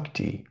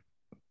bhakti.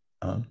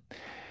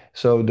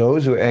 So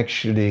those who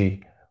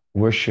actually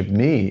worship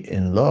me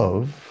in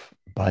love,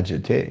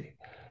 bhajate,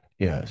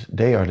 yes,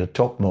 they are the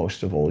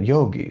topmost of all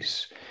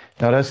yogis.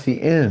 Now that's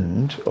the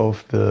end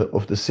of the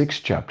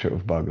 6th chapter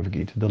of Bhagavad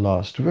Gita, the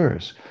last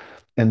verse.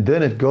 And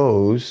then it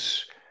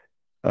goes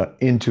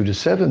into the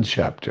 7th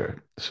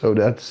chapter. So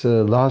that's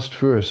the last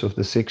verse of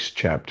the 6th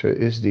chapter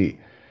is the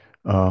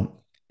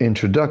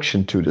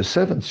introduction to the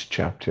seventh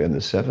chapter, and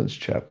the seventh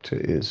chapter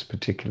is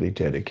particularly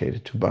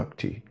dedicated to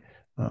bhakti.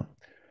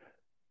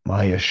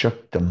 Maya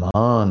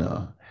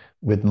Shaktamana,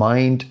 with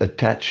mind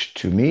attached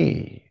to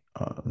me.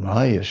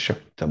 Maya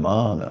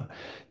Shaktamana,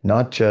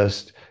 not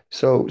just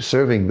so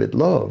serving with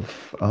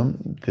love,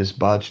 this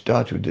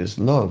Bhajdhatu, this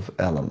love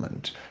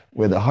element,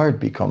 where the heart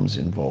becomes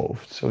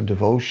involved. So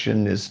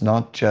devotion is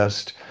not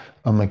just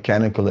a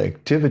mechanical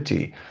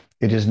activity.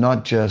 It is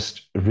not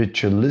just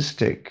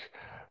ritualistic,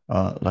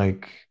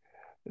 like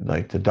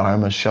the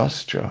Dharma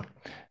Shastra,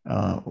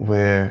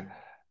 where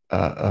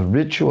a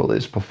ritual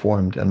is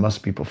performed and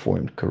must be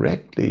performed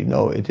correctly.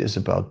 No, it is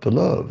about the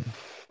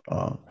love.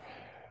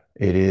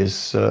 It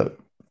is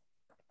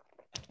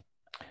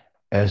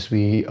as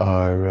we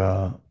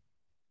are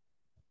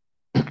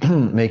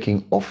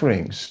making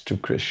offerings to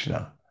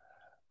Krishna.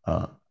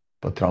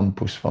 Patram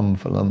pushpam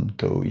phalam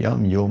to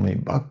yam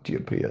yome bhaktya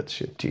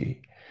priyachyati.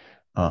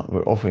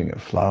 We're offering a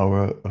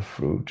flower, a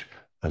fruit,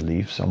 a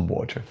leaf, some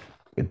water,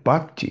 with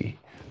bhakti,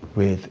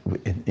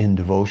 in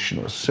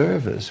devotional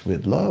service,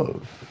 with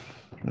love.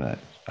 Right?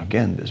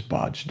 Again, this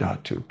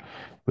Bhajdhatu,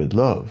 with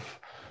love.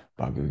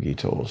 Bhagavad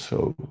Gita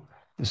also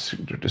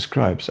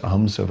describes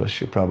aham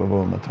savasya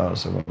prabhavo mata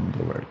savam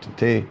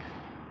pravartate.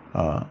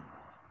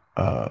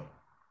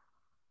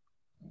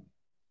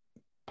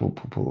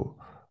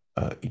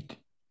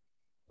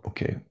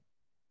 Okay,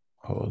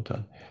 hold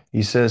on.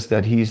 He says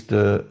that he's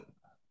the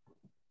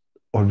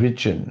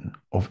origin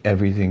of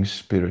everything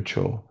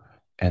spiritual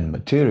and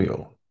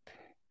material.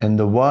 And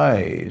the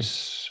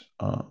wise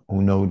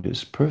who know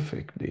this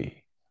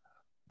perfectly,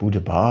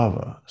 Buddha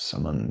Bhava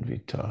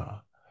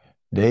Samanvita,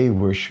 they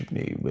worship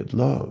me with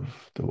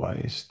love. The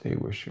wise, they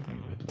worship me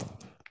with love.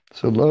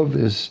 So love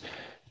is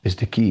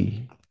the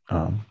key.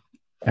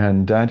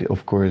 And that,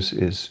 of course,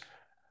 is,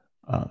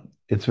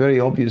 it's very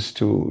obvious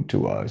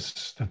to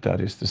us that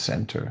is the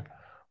center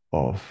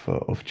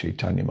of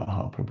Chaitanya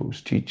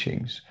Mahaprabhu's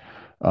teachings.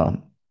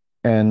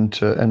 And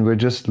we're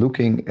just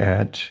looking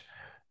at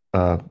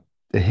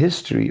the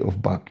history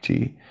of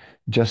bhakti,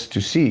 just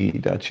to see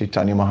that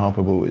Chaitanya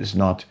Mahaprabhu is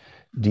not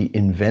the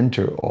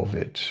inventor of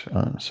it.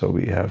 So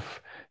we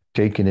have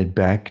taken it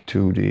back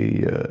to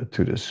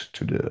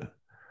the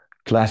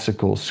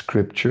classical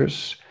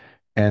scriptures,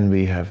 and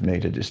we have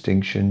made a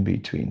distinction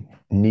between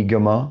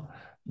Nigama,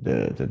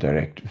 the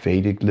direct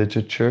Vedic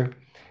literature,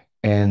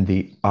 and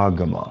the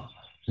Agama,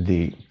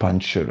 the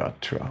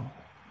Pancharatra,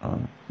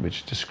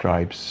 which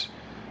describes.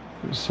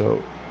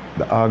 So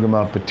the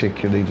Agama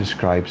particularly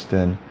describes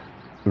then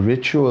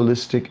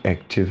ritualistic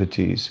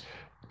activities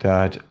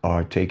that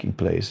are taking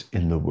place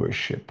in the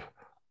worship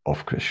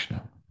of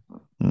Krishna.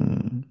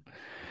 And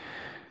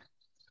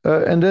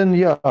then,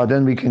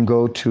 then we can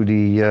go to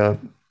the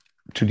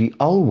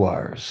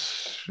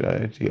Alvars,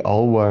 right? The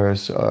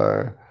Alvars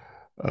are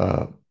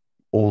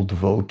all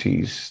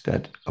devotees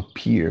that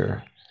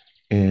appear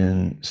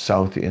in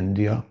South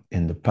India,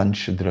 in the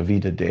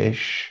Panchadravida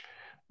Desh.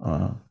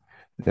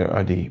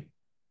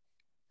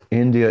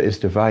 India is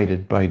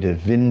divided by the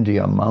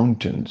Vindhya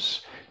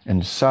Mountains,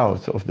 and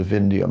south of the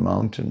Vindhya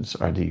Mountains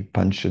are the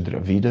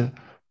Panchadravida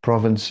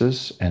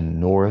provinces, and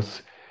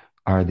north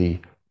are the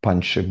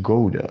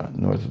Panchagoda.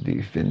 North of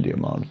the Vindhya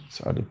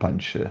Mountains are the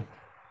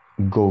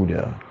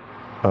Panchagoda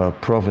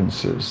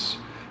provinces.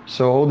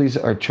 So all these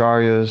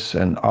acharyas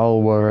and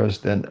alvars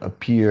then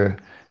appear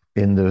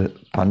in the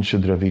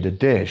Panchadravida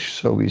Desh.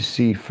 So we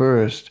see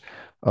first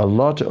a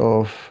lot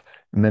of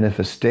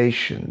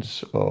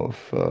manifestations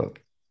of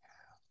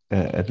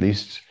at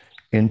least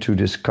into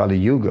this Kali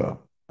Yuga,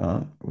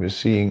 we're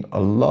seeing a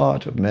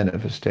lot of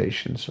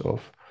manifestations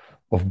of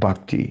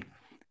bhakti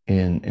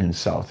in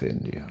South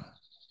India.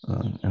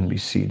 And we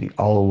see the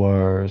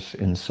Alvars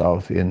in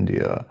South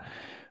India,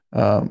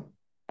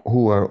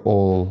 who are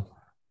all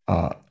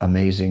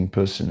amazing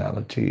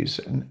personalities.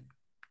 And,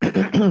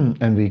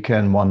 and we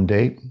can one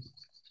day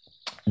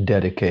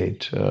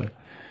dedicate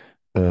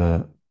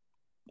a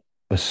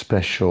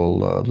special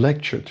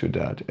lecture to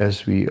that,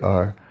 as we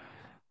are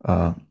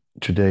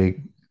today.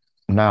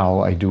 Now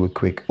I do a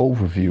quick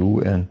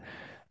overview, and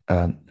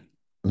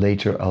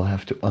later I'll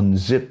have to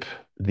unzip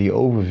the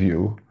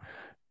overview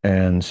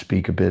and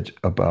speak a bit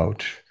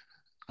about,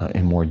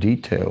 in more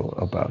detail,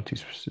 about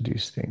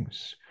these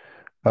things.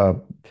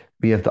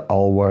 We have the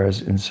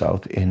Alvars in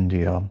South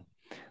India,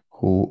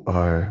 who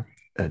are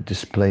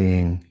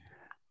displaying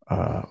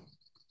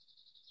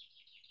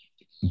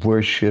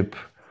worship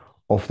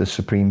of the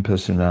Supreme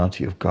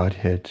Personality of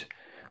Godhead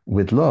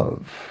with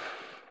love.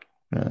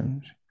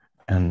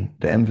 And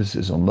the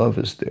emphasis on love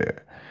is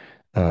there.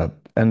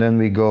 And then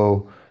we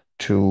go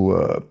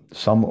to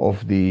some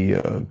of the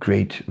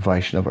great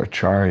Vaishnava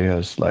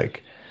acharyas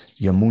like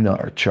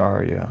Yamuna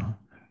Acharya.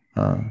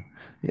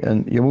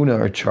 And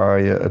Yamuna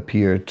Acharya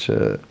appeared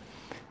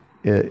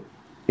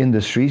in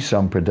the Sri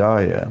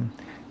Sampradaya.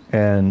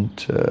 And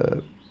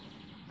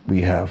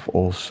we have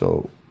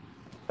also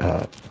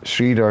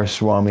Sridhar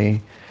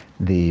Swami,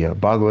 the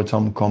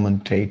Bhagavatam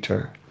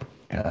commentator.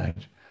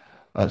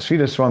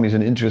 Sridhar Swami is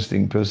an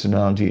interesting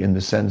personality in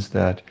the sense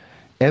that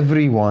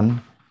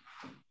everyone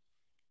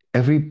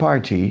every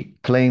party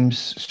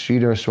claims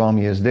Sridhar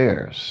Swami as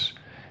theirs.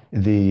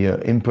 The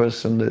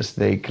impersonalists,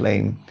 they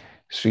claim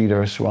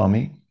Sridhar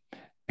Swami,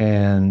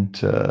 and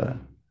the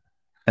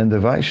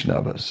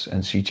Vaishnavas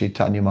and Sri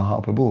Chaitanya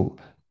Mahaprabhu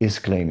is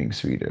claiming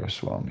Sridhar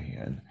Swami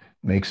and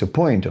makes a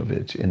point of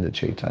it in the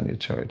Chaitanya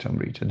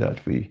Charitamrita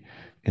that we,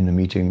 in the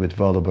meeting with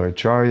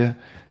Vallabhacharya,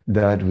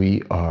 that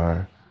we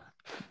are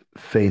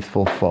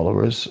faithful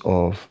followers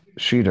of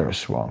Sridhar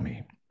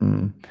Swami.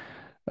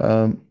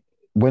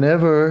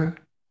 Whenever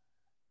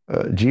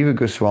Jiva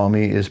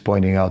Goswami is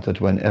pointing out that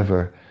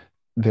whenever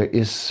there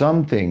is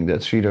something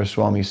that Sridhar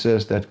Swami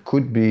says that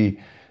could be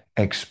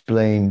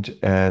explained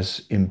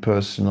as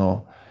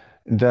impersonal,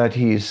 that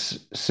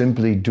he's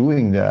simply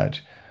doing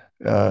that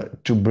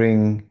to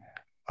bring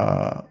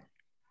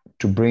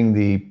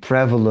the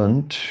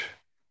prevalent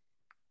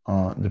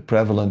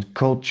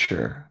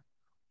culture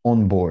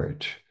on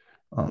board,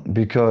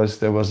 because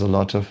there was a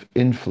lot of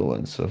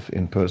influence of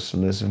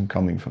impersonalism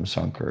coming from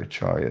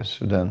Sankaracharya.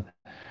 So then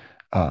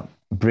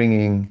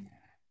bringing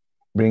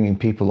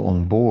people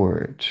on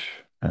board,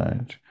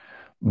 right?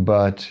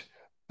 But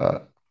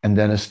and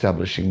then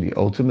establishing the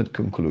ultimate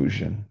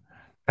conclusion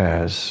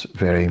as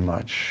very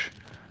much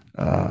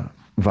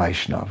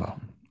Vaishnava,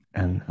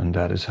 and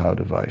that is how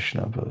the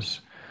Vaishnavas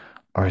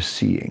are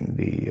seeing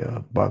the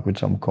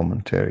Bhagavatam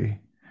commentary,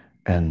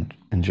 and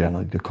in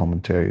general the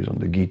commentaries on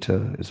the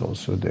Gita is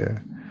also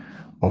there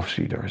of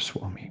Sridhar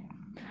Swami.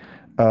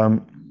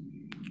 So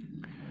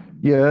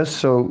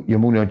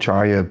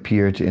Yamunacharya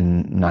appeared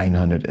in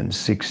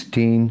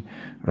 916,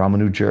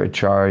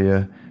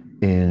 Ramanujacharya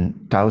in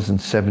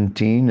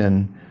 1017,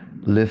 and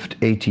lived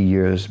 80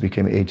 years,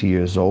 became 80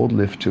 years old,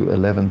 lived to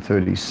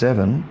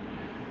 1137.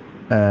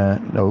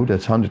 No,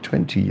 that's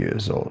 120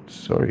 years old,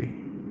 sorry.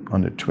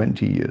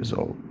 120 years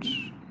old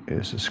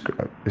is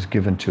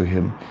given to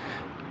him.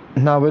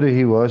 Now, whether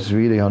he was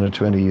really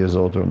 120 years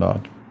old or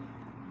not,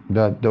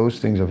 those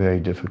things are very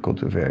difficult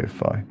to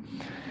verify.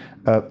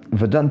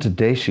 Vedanta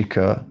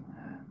Deshika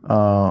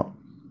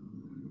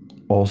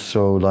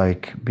also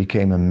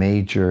became a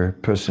major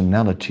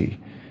personality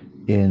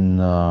in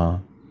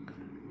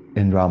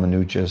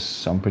Ramanuja's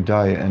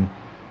Sampradaya, and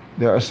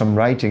there are some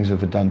writings of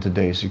Vedanta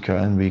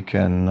Deshika, and we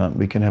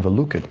can have a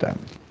look at them.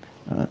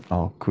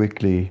 I'll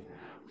quickly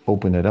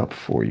open it up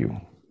for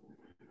you.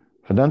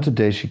 Vedanta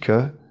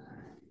Deshika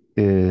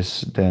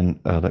is then,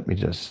 I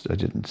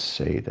didn't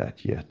say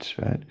that yet,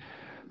 right?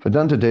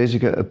 Vedanta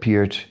Deshika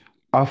appeared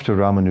after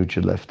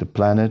Ramanuja left the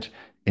planet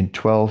in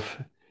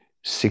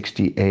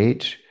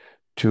 1268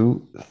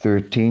 to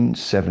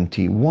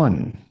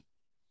 1371.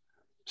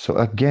 So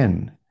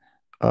again,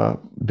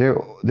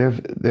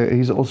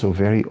 he's also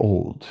very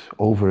old,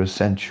 over a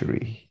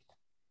century,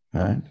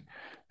 right?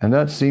 And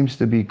that seems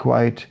to be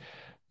quite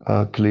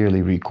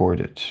clearly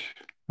recorded,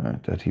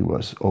 right? That he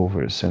was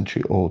over a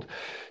century old.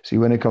 See,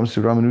 when it comes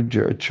to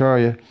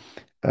Ramanujacharya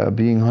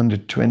being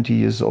 120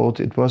 years old,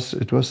 it was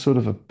sort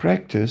of a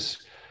practice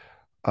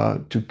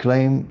to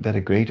claim that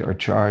a great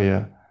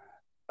Acharya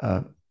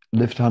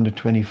lived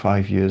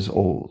 125 years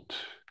old.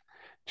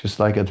 Just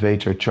like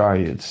Advaita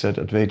Acharya, it said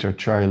Advaita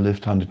Acharya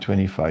lived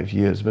 125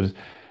 years, but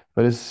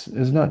it's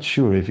not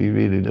sure if he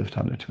really lived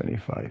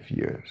 125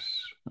 years.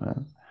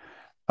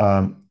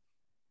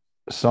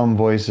 Some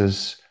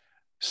voices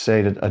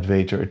say that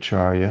Advaita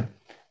Acharya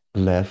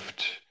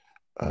left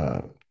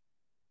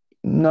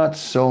not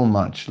so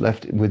much,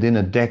 left within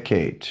a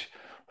decade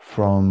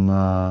from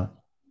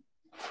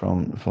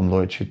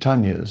Lord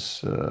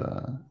Chaitanya's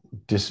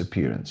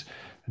disappearance.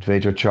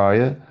 Advaita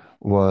Acharya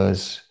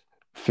was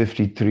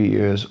 53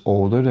 years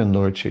older than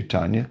Lord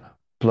Chaitanya,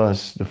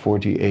 plus the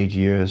 48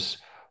 years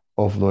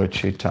of Lord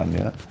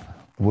Chaitanya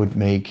would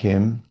make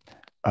him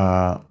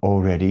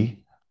already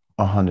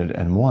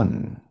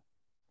 101,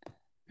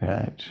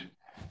 right?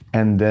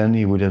 And then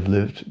he would have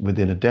lived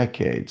within a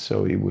decade,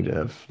 so he would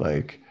have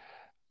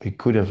he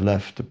could have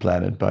left the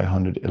planet by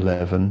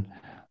 111,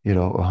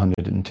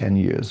 110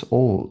 years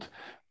old.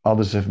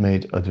 Others have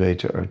made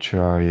Advaita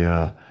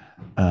Acharya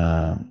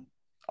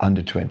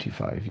under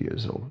 25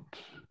 years old,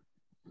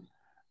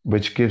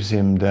 which gives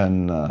him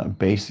then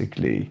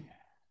basically,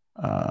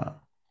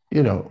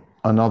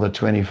 another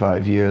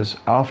 25 years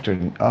after,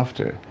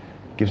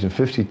 gives him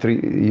 53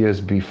 years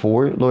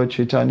before Lord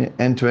Chaitanya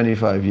and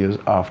 25 years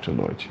after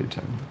Lord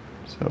Chaitanya.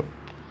 So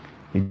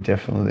he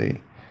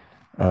definitely,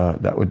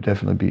 that would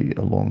definitely be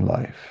a long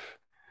life.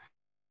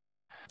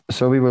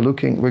 So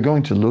we're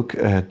going to look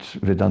at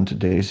Vedanta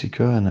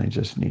Desika, and I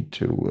just need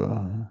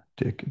to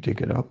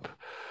dig it up.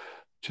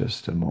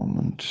 Just a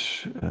moment.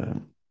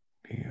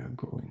 We are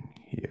going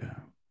here.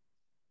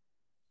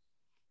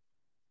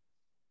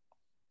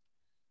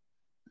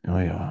 Oh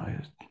yeah.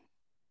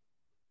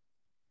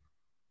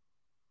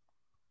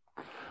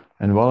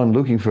 And while I'm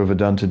looking for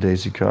Vedanta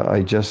Desika,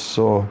 I just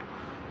saw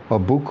a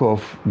book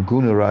of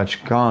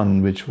Gunaraj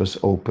Khan, which was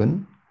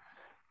open.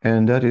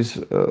 And that is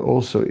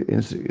also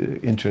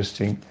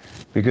interesting,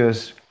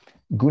 because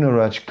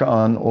Gunaraj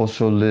Khan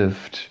also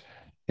lived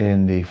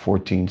in the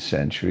 14th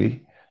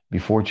century,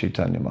 before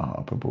Chaitanya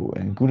Mahaprabhu.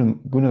 And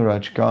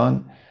Gunaraj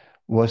Khan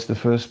was the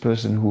first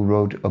person who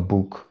wrote a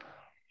book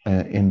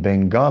in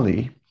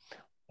Bengali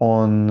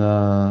on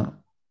the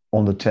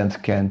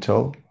 10th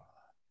canto,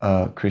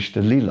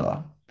 Krishna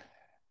Lila.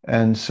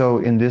 And so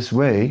in this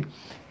way,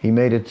 he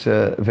made it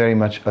very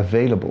much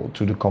available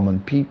to the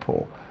common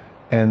people.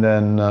 And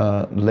then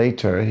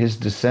later, his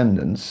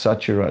descendants,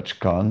 Satyaraj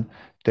Khan,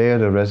 they are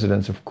the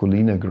residents of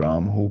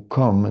Kulinagram who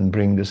come and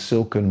bring the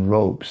silken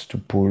robes to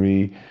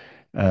Puri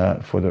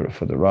for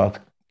the Rath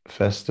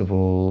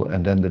festival.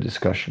 And then the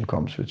discussion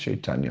comes with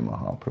Chaitanya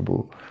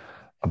Mahaprabhu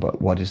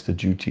about what is the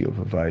duty of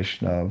a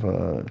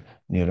Vaishnava,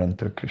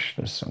 Nirantar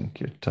Krishna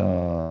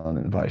Sankirtan,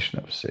 and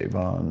Vaishnava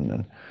Sevan.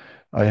 And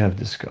I have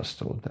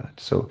discussed all that.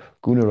 So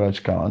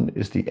Gunaraj Khan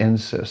is the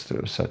ancestor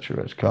of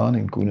Satyaraj Khan,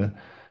 and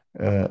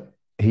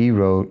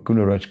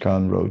Gunaraj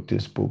Khan wrote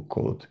this book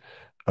called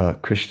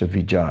Krishna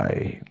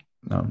Vijay,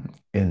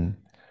 in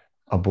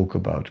a book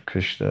about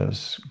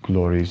Krishna's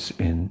glories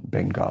in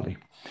Bengali.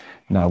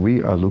 Now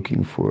we are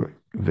looking for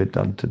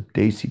Vedanta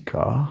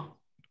Desika.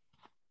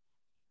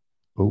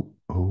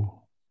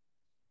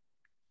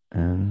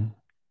 And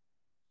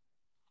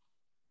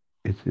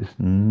it is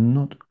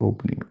not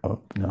opening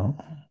up now.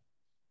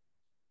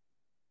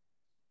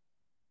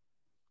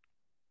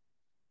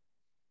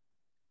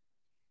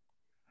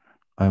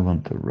 I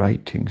want the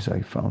writings.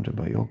 I found a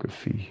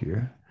biography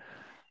here,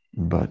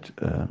 but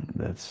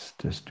let's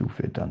just do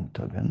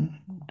Vedanta then,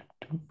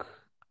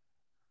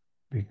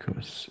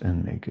 because,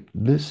 and make it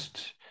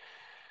list.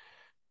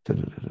 See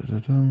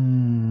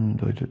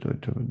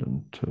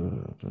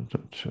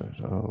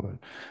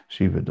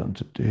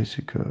Vedanta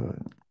Desika.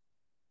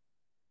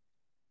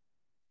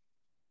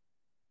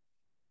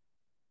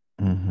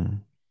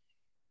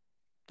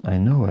 I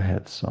know I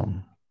had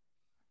some.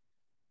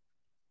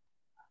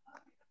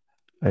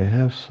 I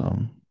have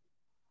some.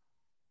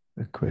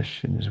 The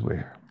question is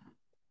where.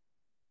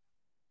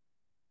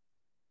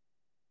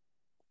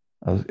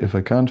 If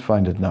I can't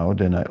find it now,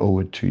 then I owe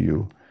it to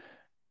you,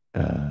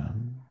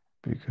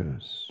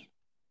 because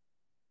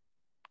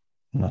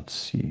I'm not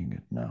seeing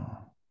it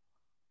now.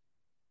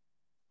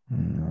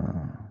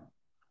 No.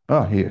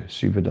 Ah, here,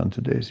 Sivedanta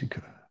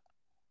Desika.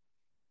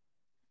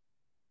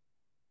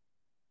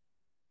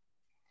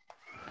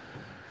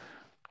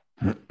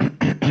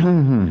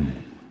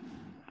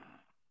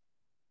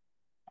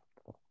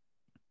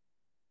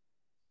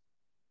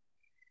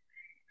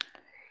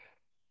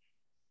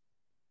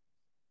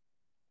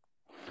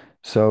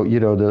 So, you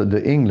know,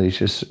 the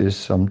English is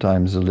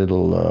sometimes a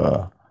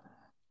little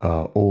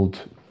old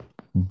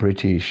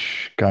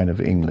British kind of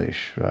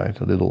English, right?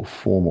 A little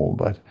formal,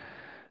 but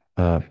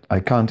I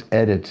can't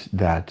edit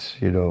that,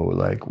 you know,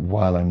 like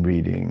while I'm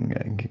reading.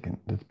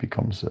 It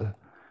becomes a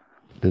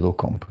little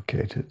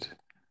complicated.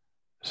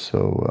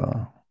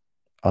 So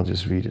I'll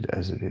just read it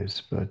as it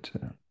is, but...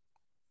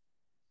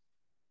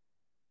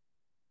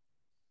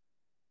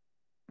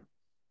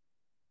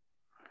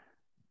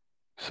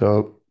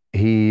 So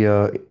he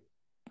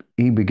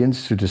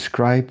begins to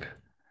describe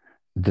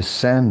the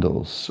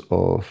sandals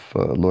of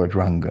Lord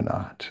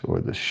Ranganath,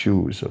 or the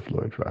shoes of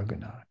Lord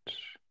Ranganath.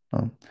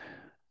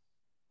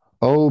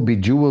 O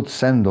bejeweled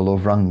sandal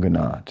of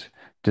Ranganath,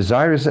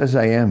 desirous as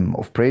I am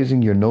of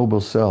praising your noble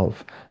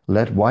self,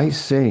 let wise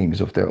sayings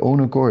of their own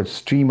accord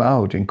stream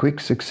out in quick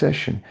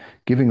succession,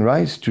 giving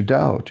rise to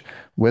doubt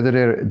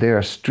whether there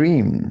are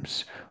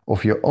streams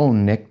of your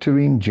own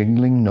nectarine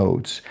jingling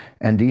notes,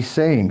 and these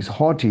sayings,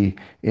 haughty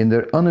in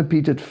their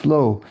unimpeded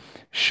flow,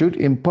 should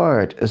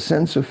impart a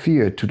sense of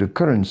fear to the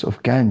currents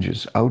of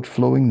Ganges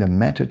outflowing the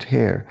matted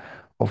hair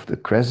of the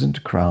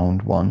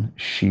crescent-crowned one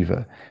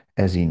Shiva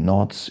as he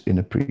nods in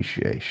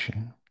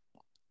appreciation.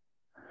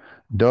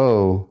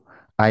 Though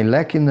I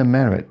lack in the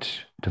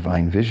merit,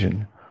 divine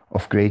vision,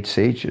 of great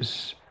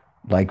sages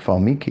like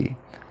Valmiki,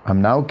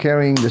 I'm now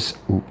carrying the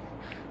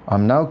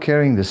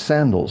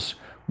sandals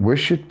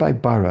worshipped by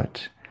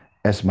Bharat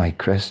as my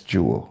crest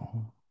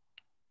jewel.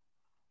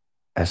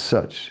 As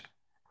such,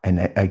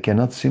 and I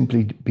cannot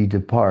simply be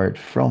debarred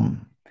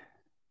from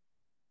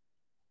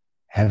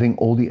having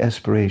all the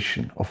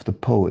aspiration of the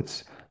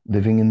poets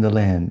living in the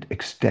land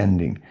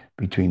extending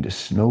between the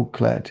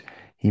snow-clad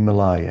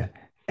Himalaya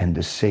and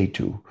the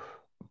Setu,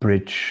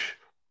 bridge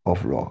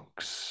of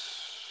rocks.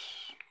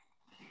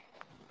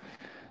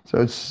 So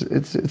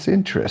it's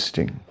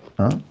interesting.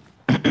 Huh?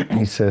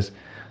 He says,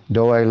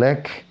 though I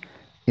lack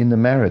in the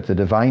merit the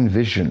divine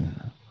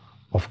vision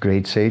of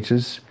great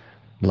sages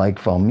like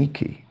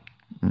Valmiki,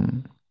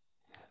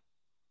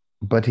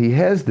 but he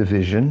has the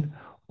vision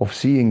of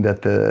seeing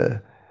that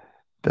the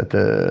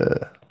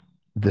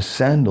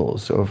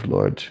sandals of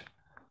Lord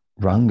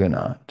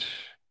Ranganath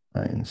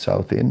in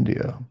South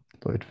India,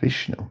 Lord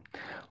Vishnu,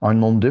 are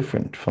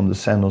non-different from the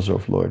sandals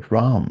of Lord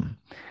Ram,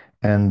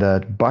 and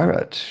that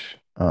Bharat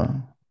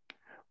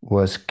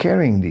was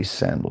carrying these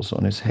sandals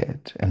on his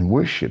head and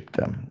worshipped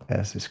them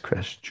as his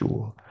crest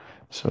jewel.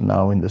 So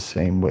now in the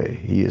same way,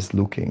 he is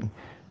looking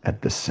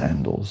at the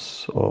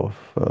sandals of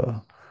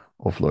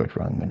Lord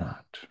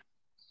Ranganath.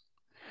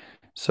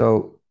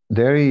 So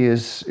there he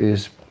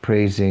is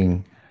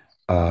praising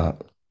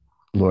Lord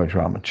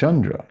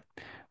Ramachandra.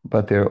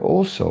 but there are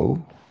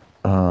also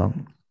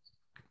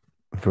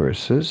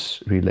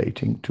verses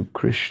relating to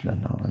Krishna.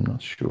 Now, I'm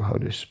not sure how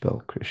they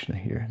spell Krishna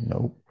here.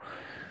 No,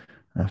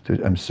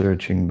 I'm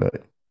searching,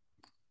 but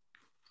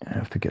I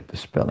have to get the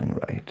spelling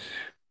right.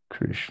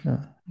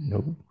 Krishna,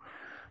 no.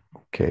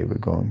 Okay, we're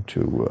going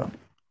to...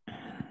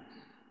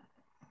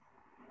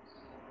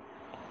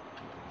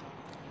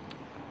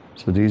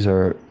 so these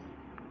are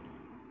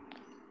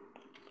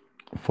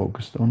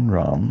focused on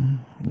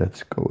Ram.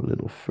 Let's go a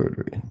little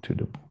further into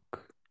the book.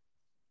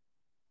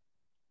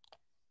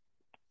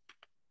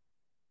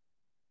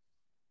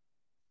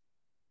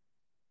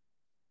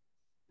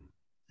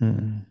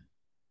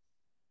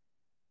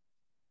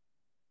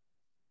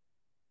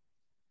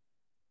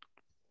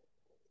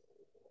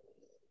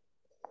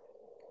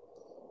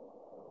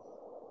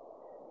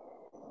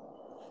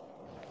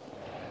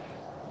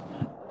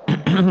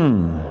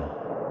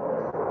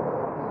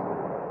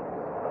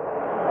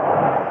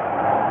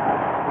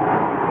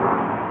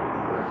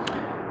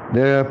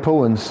 There are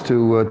poems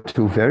to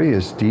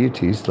various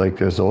deities, like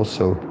there's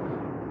also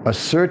a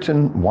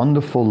certain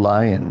wonderful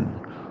lion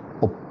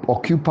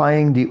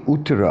occupying the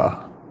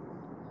Uttara,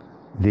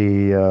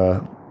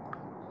 the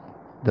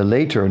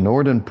later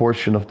northern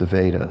portion of the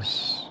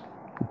Vedas,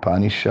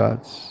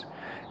 Upanishads,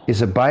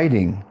 is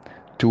abiding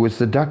towards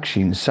the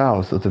Dakshin,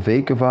 south of the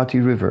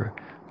Vekavati river,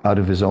 out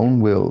of his own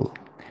will.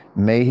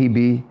 May he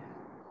be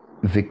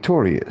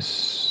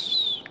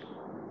victorious.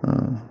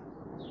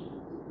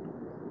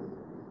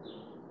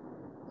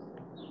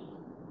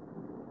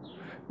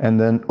 And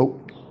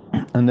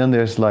then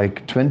there's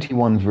like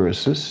 21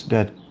 verses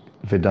that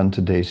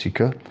Vedanta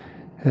Desika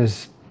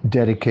has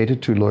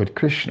dedicated to Lord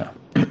Krishna.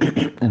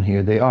 And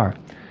here they are.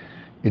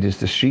 It is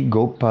the Sri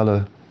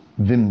Gopala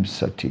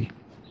Vimsati.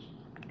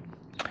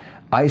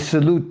 I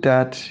salute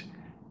that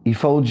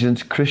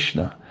effulgent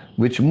Krishna,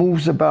 which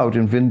moves about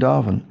in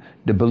Vrindavan,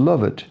 the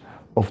beloved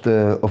of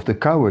the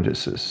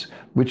cowardesses,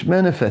 which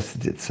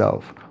manifested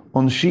itself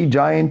on Sri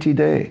Jayanti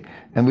Day,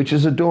 and which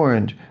is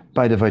adorned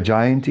by the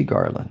Vajayanti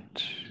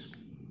garland.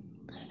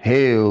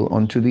 Hail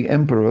unto the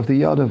emperor of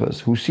the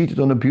Yadavas, who seated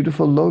on a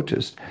beautiful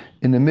lotus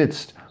in the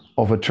midst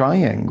of a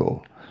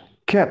triangle,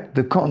 kept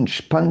the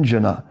conch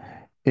Panjana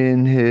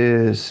in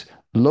his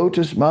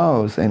lotus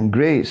mouth and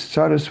graced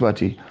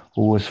Saraswati,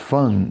 who was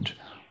fond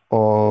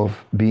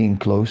of being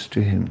close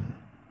to him.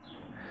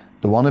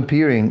 The one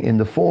appearing in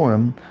the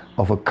form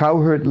of a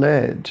cowherd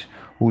lad,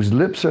 whose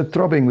lips are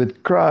throbbing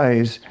with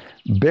cries,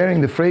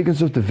 bearing the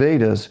fragrance of the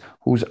Vedas,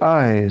 whose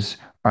eyes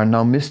are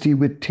now misty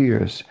with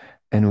tears,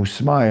 and who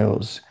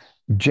smiles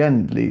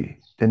gently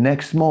the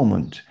next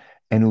moment,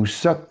 and who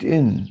sucked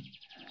in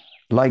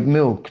like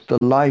milk the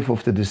life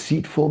of the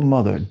deceitful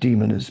mother,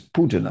 demoness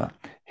Putana.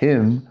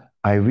 Him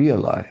I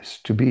realize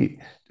to be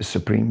the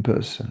Supreme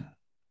Person.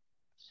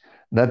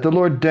 That the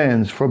Lord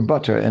danced for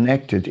butter and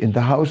acted in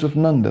the house of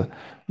Nanda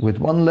with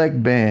one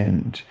leg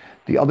bent,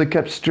 the other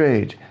kept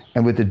straight,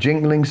 and with the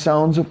jingling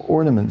sounds of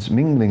ornaments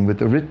mingling with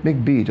the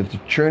rhythmic beat of the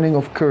churning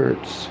of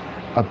curds,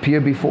 appear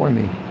before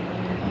me.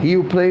 He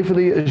who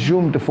playfully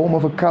assumed the form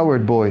of a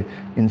cowherd boy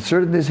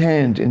inserted his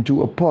hand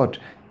into a pot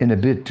in a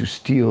bid to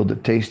steal the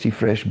tasty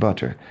fresh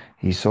butter.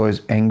 He saw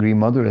his angry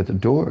mother at the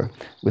door.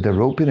 With a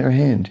rope in her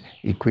hand,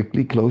 he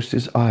quickly closed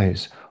his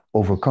eyes,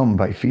 overcome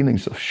by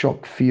feelings of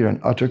shock, fear, and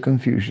utter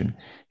confusion.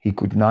 He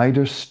could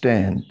neither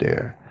stand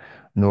there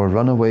nor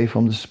run away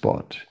from the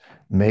spot.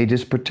 May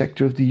this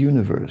protector of the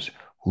universe,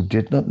 who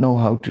did not know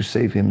how to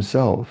save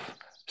himself,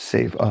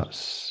 save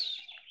us.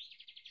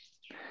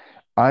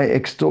 I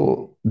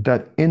extol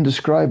that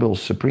indescribable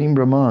Supreme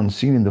Brahman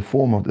seen in the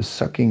form of the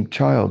sucking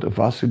child of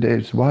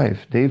Vasudev's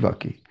wife,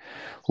 Devaki,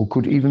 who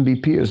could even be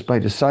pierced by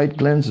the side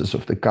glances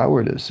of the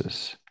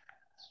cowardesses,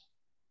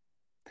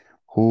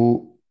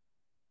 who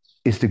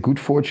is the good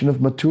fortune of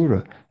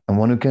Mathura, and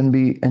one who can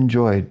be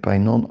enjoyed by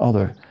none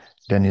other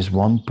than his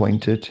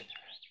one-pointed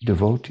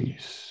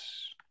devotees.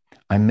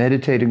 I'm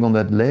meditating on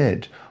that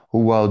lad who,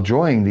 while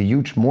drawing the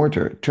huge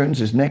mortar, turns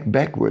his neck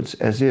backwards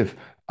as if,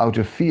 out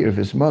of fear of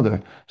his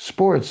mother,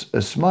 sports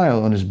a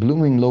smile on his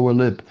blooming lower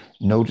lip,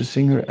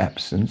 noticing her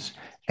absence,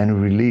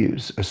 and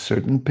relieves a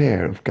certain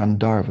pair of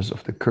Gandharvas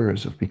of the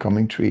curse of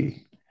becoming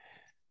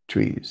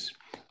trees.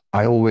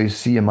 I always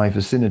see in my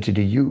vicinity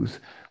the youth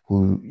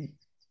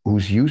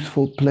whose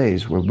useful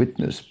plays were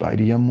witnessed by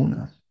the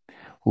Yamuna,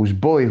 whose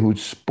boyhood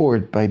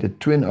sport by the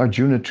twin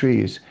Arjuna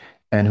trees,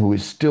 and who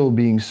is still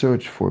being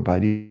searched for by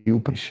the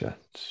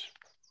Upanishads.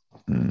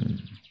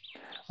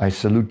 I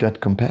salute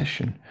that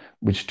compassion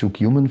which took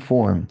human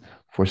form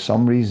for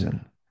some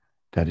reason,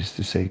 that is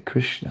to say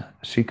Krishna,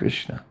 Sri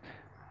Krishna,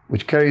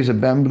 which carries a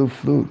bamboo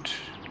flute,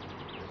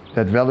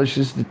 that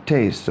relishes the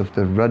taste of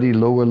the ruddy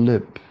lower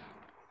lip,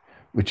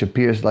 which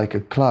appears like a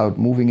cloud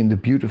moving in the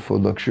beautiful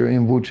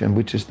luxuriant woods, and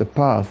which is the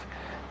path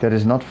that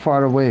is not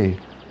far away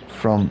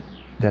from,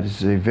 that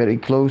is very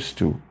close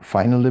to,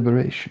 final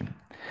liberation.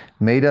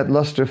 May that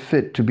luster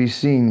fit to be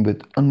seen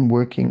with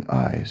unworking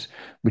eyes,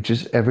 which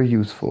is ever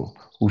youthful,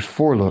 whose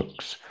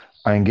forelocks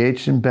are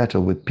engaged in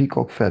battle with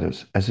peacock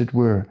feathers, as it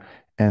were,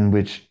 and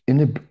which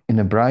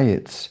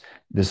inebriates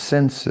the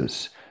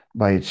senses,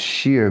 by its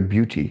sheer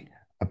beauty,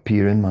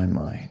 appear in my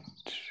mind.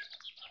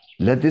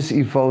 Let this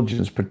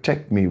effulgence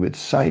protect me with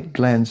sight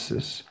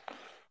glances,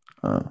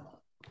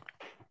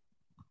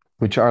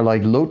 which are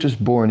like lotus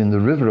born in the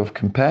river of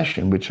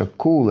compassion, which are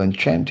cool and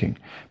chanting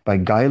by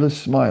guileless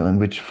smile, and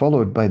which,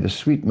 followed by the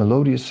sweet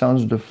melodious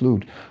sounds of the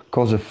flute,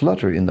 cause a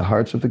flutter in the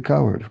hearts of the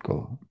cowherd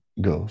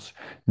girls.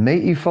 May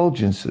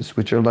effulgences,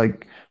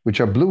 which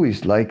are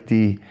bluish like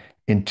the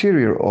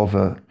interior of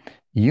a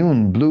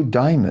hewn blue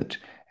diamond,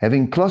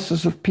 having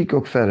clusters of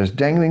peacock feathers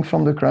dangling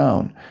from the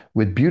crown,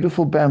 with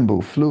beautiful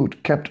bamboo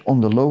flute kept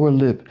on the lower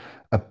lip,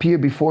 appear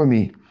before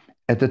me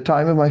at the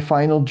time of my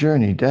final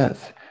journey,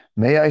 death.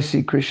 May I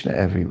see Krishna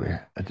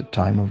everywhere at the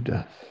time of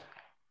death.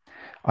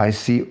 I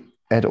see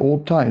at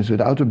all times,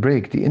 without a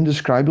break, the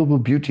indescribable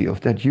beauty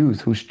of that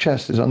youth whose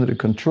chest is under the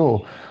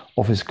control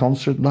of his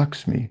consort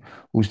Lakshmi,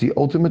 who's the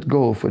ultimate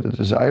goal for the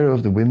desire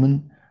of the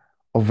women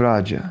of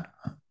Vraja,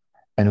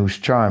 and whose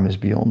charm is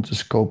beyond the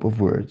scope of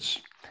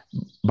words.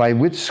 By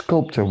which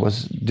sculptor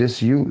was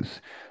this youth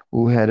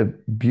who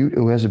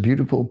has a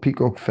beautiful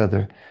peacock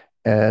feather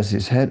as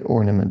his head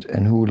ornament,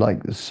 and who,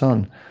 like the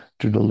sun,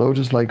 to the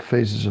lotus-like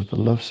faces of the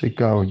lovesick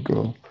cowherd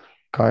girl,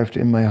 carved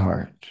in my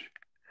heart?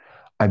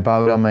 I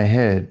bow down my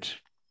head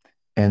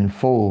and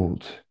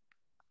fold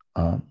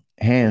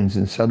hands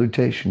in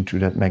salutation to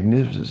that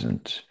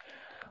magnificent,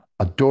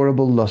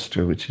 adorable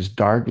luster which is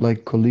dark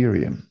like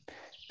collyrium,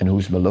 and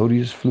whose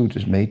melodious flute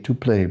is made to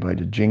play by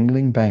the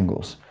jingling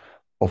bangles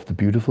of the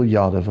beautiful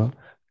Yadava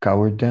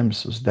cowherd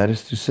damsels. That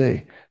is to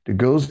say, the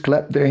girls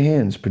clap their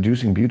hands,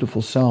 producing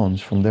beautiful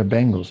sounds from their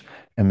bangles,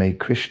 and make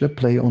Krishna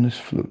play on his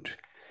flute,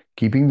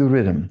 keeping the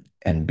rhythm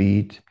and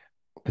beat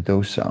with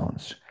those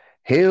sounds.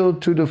 Hail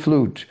to the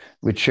flute,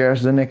 which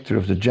shares the nectar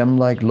of the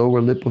gem-like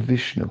lower lip of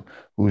Vishnu,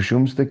 who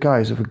assumes the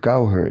guise of a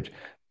cowherd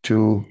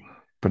to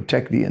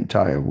protect the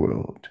entire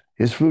world.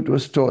 His flute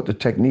was taught the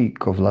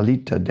technique of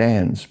Lalita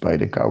dance by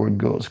the cowherd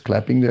girls,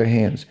 clapping their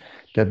hands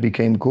that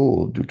became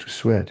cold due to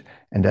sweat,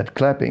 and that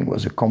clapping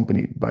was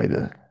accompanied by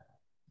the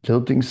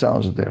tilting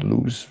sounds of their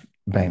loose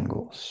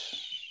bangles.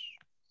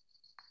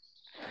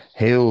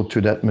 Hail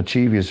to that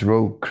mischievous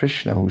rogue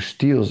Krishna, who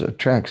steals,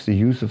 attracts the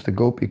youth of the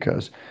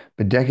Gopikas,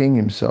 bedecking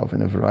himself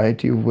in a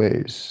variety of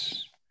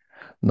ways.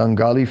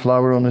 Nangali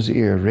flower on his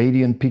ear,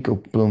 radiant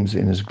peacock blooms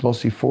in his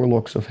glossy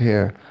forelocks of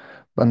hair,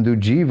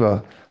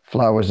 Bandhujiva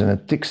flowers in a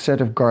thick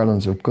set of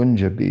garlands of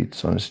kunja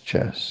beads on his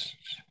chest.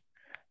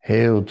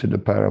 Hail to the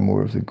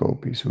paramour of the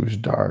gopis, who is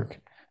dark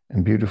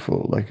and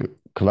beautiful like a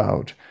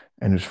cloud,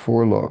 and whose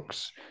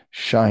forelocks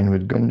shine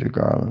with kunja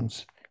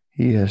garlands.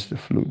 He has the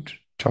flute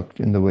tucked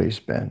in the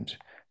waistband,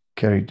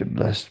 carried the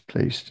blessed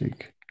play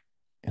stick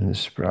in the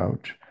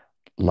sprout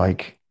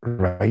like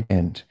right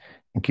hand,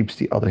 and keeps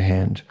the other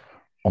hand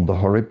on the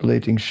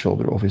horripilating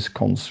shoulder of his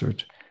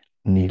consort,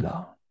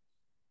 Nila.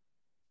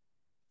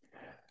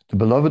 The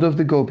beloved of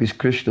the gopis,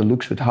 Krishna,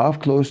 looks with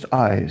half-closed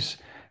eyes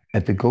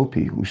at the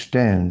gopi who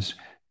stands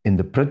in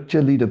the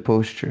Pratyalita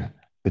posture,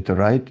 with the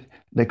right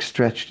leg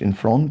stretched in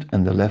front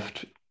and the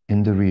left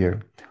in the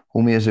rear,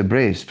 whom he has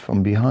embraced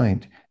from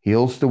behind. He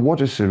holds the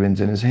water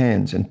syringe in his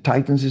hands and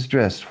tightens his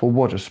dress for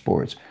water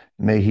sports.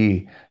 May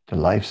he, the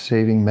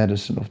life-saving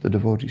medicine of the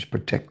devotees,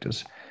 protect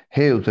us.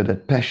 Hail to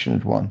that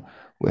passionate one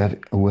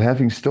who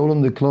having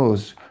stolen the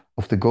clothes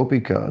of the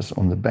Gopikas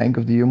on the bank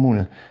of the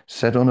Yamuna,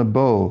 sat on a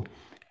bough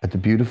at the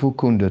beautiful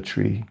Kunda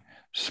tree,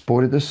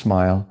 sported a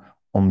smile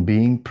on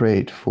being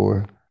prayed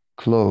for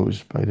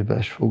clothes by the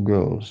bashful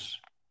girls,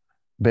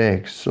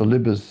 begged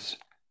Solibus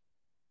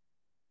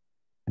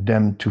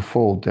them to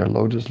fold their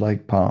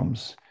lotus-like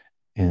palms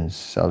in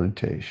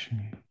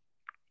salutation.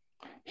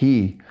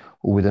 He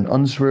who with an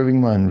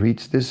unswerving mind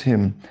reads this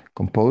hymn,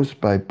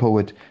 composed by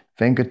poet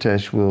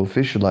Venkatesh, will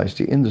visualize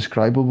the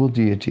indescribable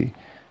deity,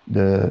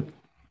 the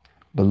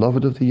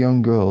beloved of the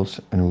young girls,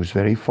 and who is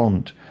very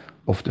fond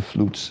of the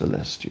flute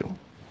celestial.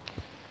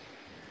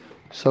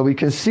 So we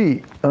can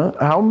see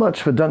how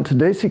much Vedanta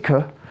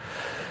Desika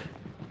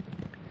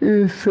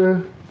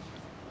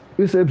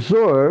is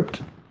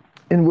absorbed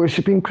in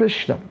worshipping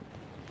Krishna,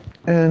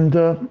 and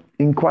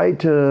in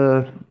quite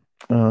a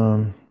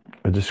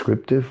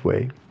descriptive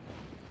way.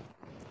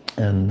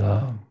 And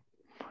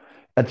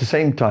at the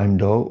same time,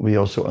 though, we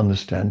also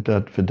understand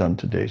that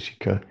Vedanta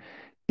Desika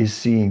is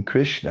seeing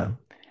Krishna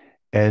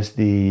as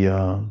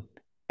the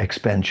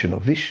expansion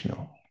of Vishnu.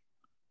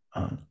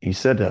 He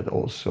said that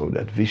also,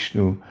 that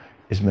Vishnu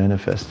is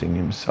manifesting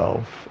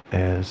himself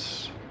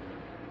as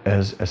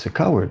a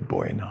cowherd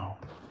boy now.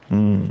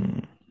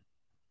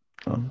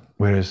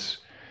 Whereas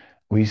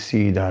we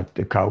see that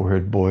the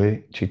cowherd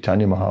boy,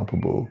 Chaitanya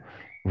Mahaprabhu,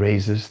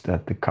 raises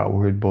that the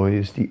cowherd boy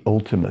is the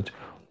ultimate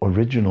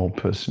original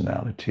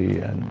personality,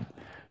 and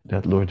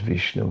that Lord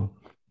Vishnu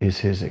is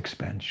his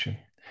expansion.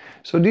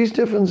 So these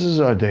differences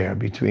are there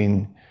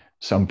between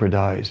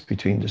sampradayas,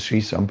 between the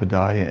Sri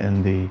Sampradaya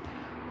and the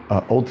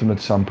ultimate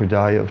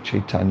Sampradaya of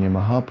Chaitanya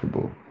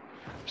Mahaprabhu.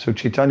 So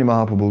Chaitanya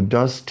Mahaprabhu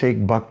does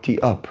take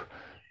bhakti up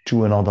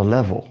to another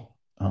level,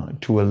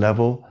 to a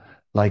level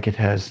like it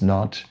has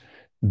not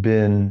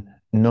been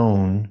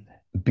known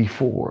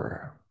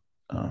before.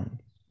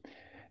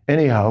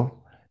 Anyhow,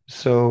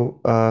 so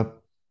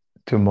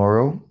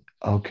tomorrow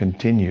I'll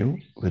continue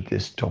with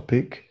this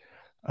topic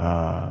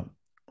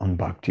on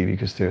Bhakti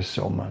because there's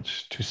so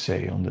much to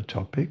say on the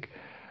topic.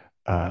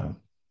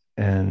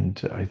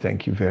 And I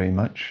thank you very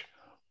much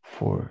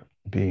for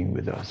being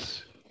with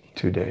us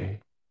today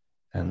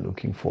and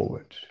looking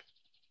forward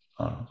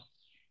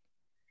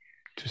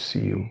to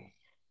see you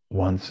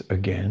once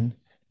again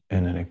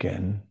and then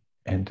again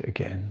and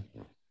again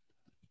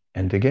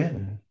and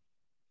again.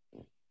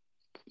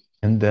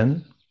 And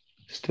then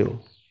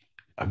still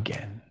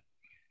again.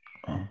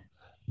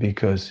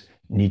 Because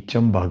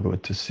Nityam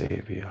Bhagavata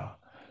Sevya,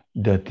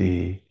 that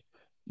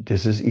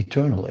this is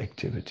eternal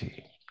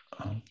activity.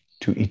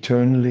 To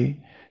eternally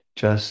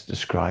just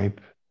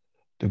describe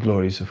the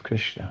glories of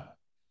Krishna.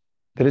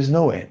 There is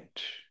no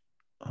end.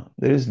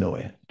 There is no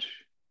end.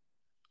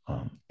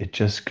 It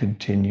just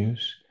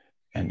continues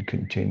and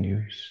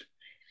continues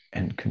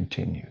and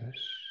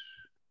continues.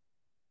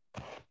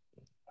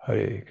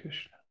 Hare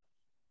Krishna.